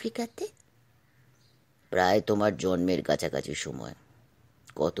গেছিলে আফ্রিকাতে? প্রায় তোমার জন্মের কাছাকাছি সময়।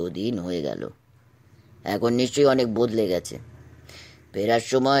 কতদিন হয়ে গেল, এখন নিশ্চয়ই অনেক বদলে গেছে। ফেরার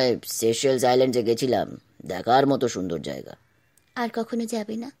সময় সেশেলস আইল্যান্ডে গেছিলাম, দেখার মতো সুন্দর জায়গা। আর কখনো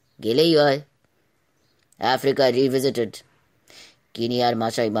যাবে না? গেলেই হয়। আফ্রিকা রিভিজিটেড, কিনিয়ার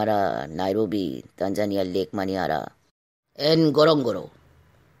মাসাই মারা, নাইরোবি, তানজানিয়ার লেক মানিয়ারা, গরঙ্গরো,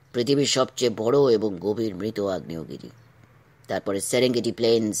 পৃথিবীর সবচেয়ে বড় এবং গভীর মৃত আগ্নেয়গিরি। তারপরে সেরেঙ্গেটি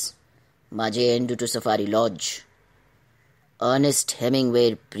প্লেন্স, মাঝে এন্ডুটু সাফারি লজ, আর্নেস্ট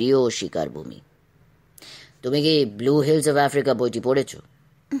হেমিংওয়ের প্রিয় শিকার ভূমি। তুমি কি ব্লু হিলস অফ আফ্রিকা বইটি পড়েছ?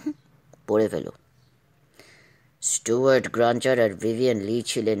 পড়ে ফেলো। স্টুয়ার্ট গ্রাঞ্চার আর ভিভিয়ান লি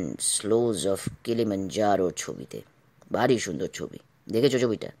ছিলেন স্লোজ অফ কিলিমাঞ্জারোর ছবিতে। ভারী সুন্দর ছবি, দেখেছো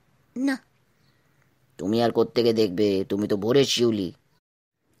ছবিটা? না। তুমি আর কোত্থেকে দেখবে, তুমি তো ভোরের শিউলি।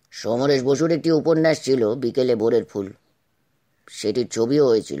 সমরেশ বসুর একটি উপন্যাস ছিল বিকেলে ভোরের ফুল, সেটির ছবিও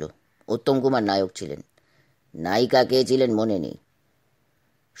হয়েছিল। উত্তম কুমার নায়ক ছিলেন, নায়িকা কে ছিলেন মনে নেই।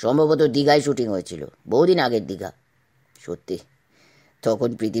 সম্ভবত দীঘায় শুটিং হয়েছিল, বহুদিন আগের দীঘা। সত্যি তখন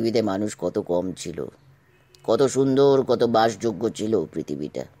পৃথিবীতে মানুষ কত কম ছিল, কত সুন্দর, কত বাসযোগ্য ছিল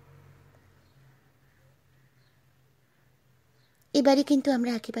পৃথিবীটা। এবারে কিন্তু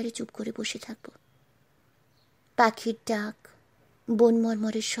আমরা একেবারে চুপ করে বসে থাকব। পাখির ডাক, বন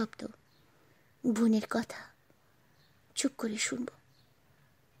মর্মরের শব্দ, বনের কথা চুপ করে শুনব।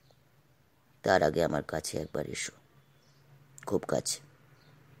 তার আগে আমার কাছে একবার এসো, খুব কাছে।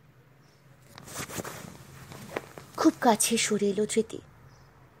 খুব কাছে সরে এলো ধৃতি।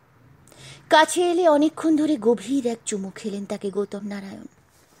 কাছে এলে অনেকক্ষণ ধরে গভীর এক চুমু খেলেন তাকে গৌতমনারায়ণ।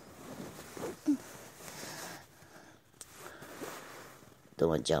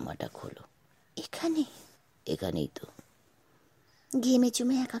 তোমার জামাটা খোলো। এখানে? এখানেই তো। ঘেমে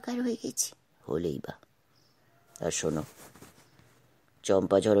চুমে একাকার হয়ে গেছি। হলেই বা। আর শোনো,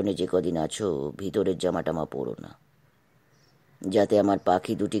 চম্পাঝরণে যে কদিন আছো ভিতরের জামাটামা পরো না, যাতে আমার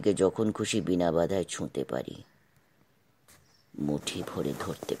পাখি দুটিকে যখন খুশি বিনা বাধায় ছুঁতে পারি, মুঠি ভরে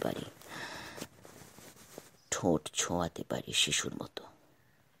ধরতে পারি, ঠোঁট ছোঁয়াতে পারি শিশুর মতো।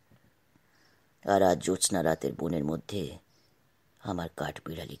 আর আজ জ্যোৎস্না রাতের বনের মধ্যে আমার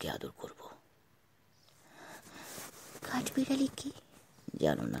কাঠবিড়ালিকে আদর করব। কাঠবিড়ালি কি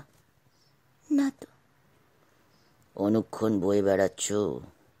জানো না? না তো। অনুক্ষণ বয়ে বেড়াচ্ছ,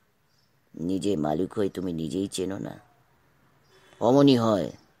 নিজে মালিক হয়ে তুমি নিজেই চেনো না। অমনি হয়,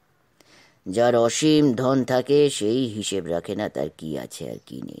 যার অসীম ধন থাকে সেই হিসেব রাখে না তার কি আছে আর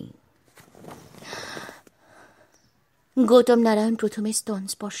কি নেই। গৌতমনারায়ণ প্রথমে স্তন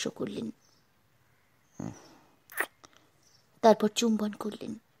স্পর্শ করলেন, তারপর চুম্বন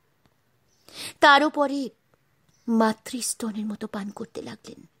করলেন, তারও পরে মাতৃস্তনের মতো পান করতে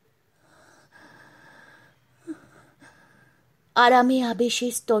লাগলেন। আরামে আবেশে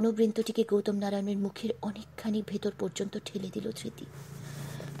স্তনবৃন্তটিকে গৌতমনারায়ণের মুখের অনেকখানি ভেতর পর্যন্ত ঠেলে দিল ধৃতি।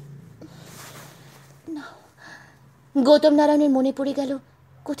 গৌতমনারায়ণের মনে পড়ে গেল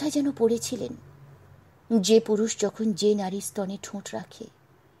কোথায় যেন পড়েছিলেন, যে পুরুষ যখন যে নারীর স্তনে ঠোঁট রাখে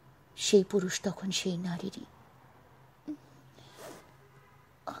সেই পুরুষ তখন সেই নারীরই।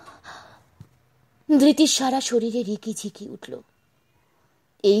 ধৃতির সারা শরীরে রিকিঝিকি উঠল।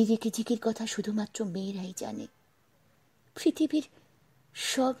 এই রিকিঝিকির কথা শুধুমাত্র মেয়েরাই জানে, পৃথিবীর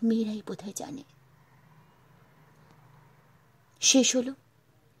সব মেয়েরাই বোধহয় জানে। শেষ হল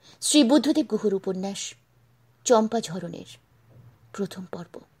শ্রী বুদ্ধদেব গুহর উপন্যাস চম্পাঝরণের প্রথম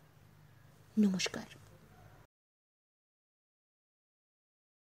পর্ব। নমস্কার।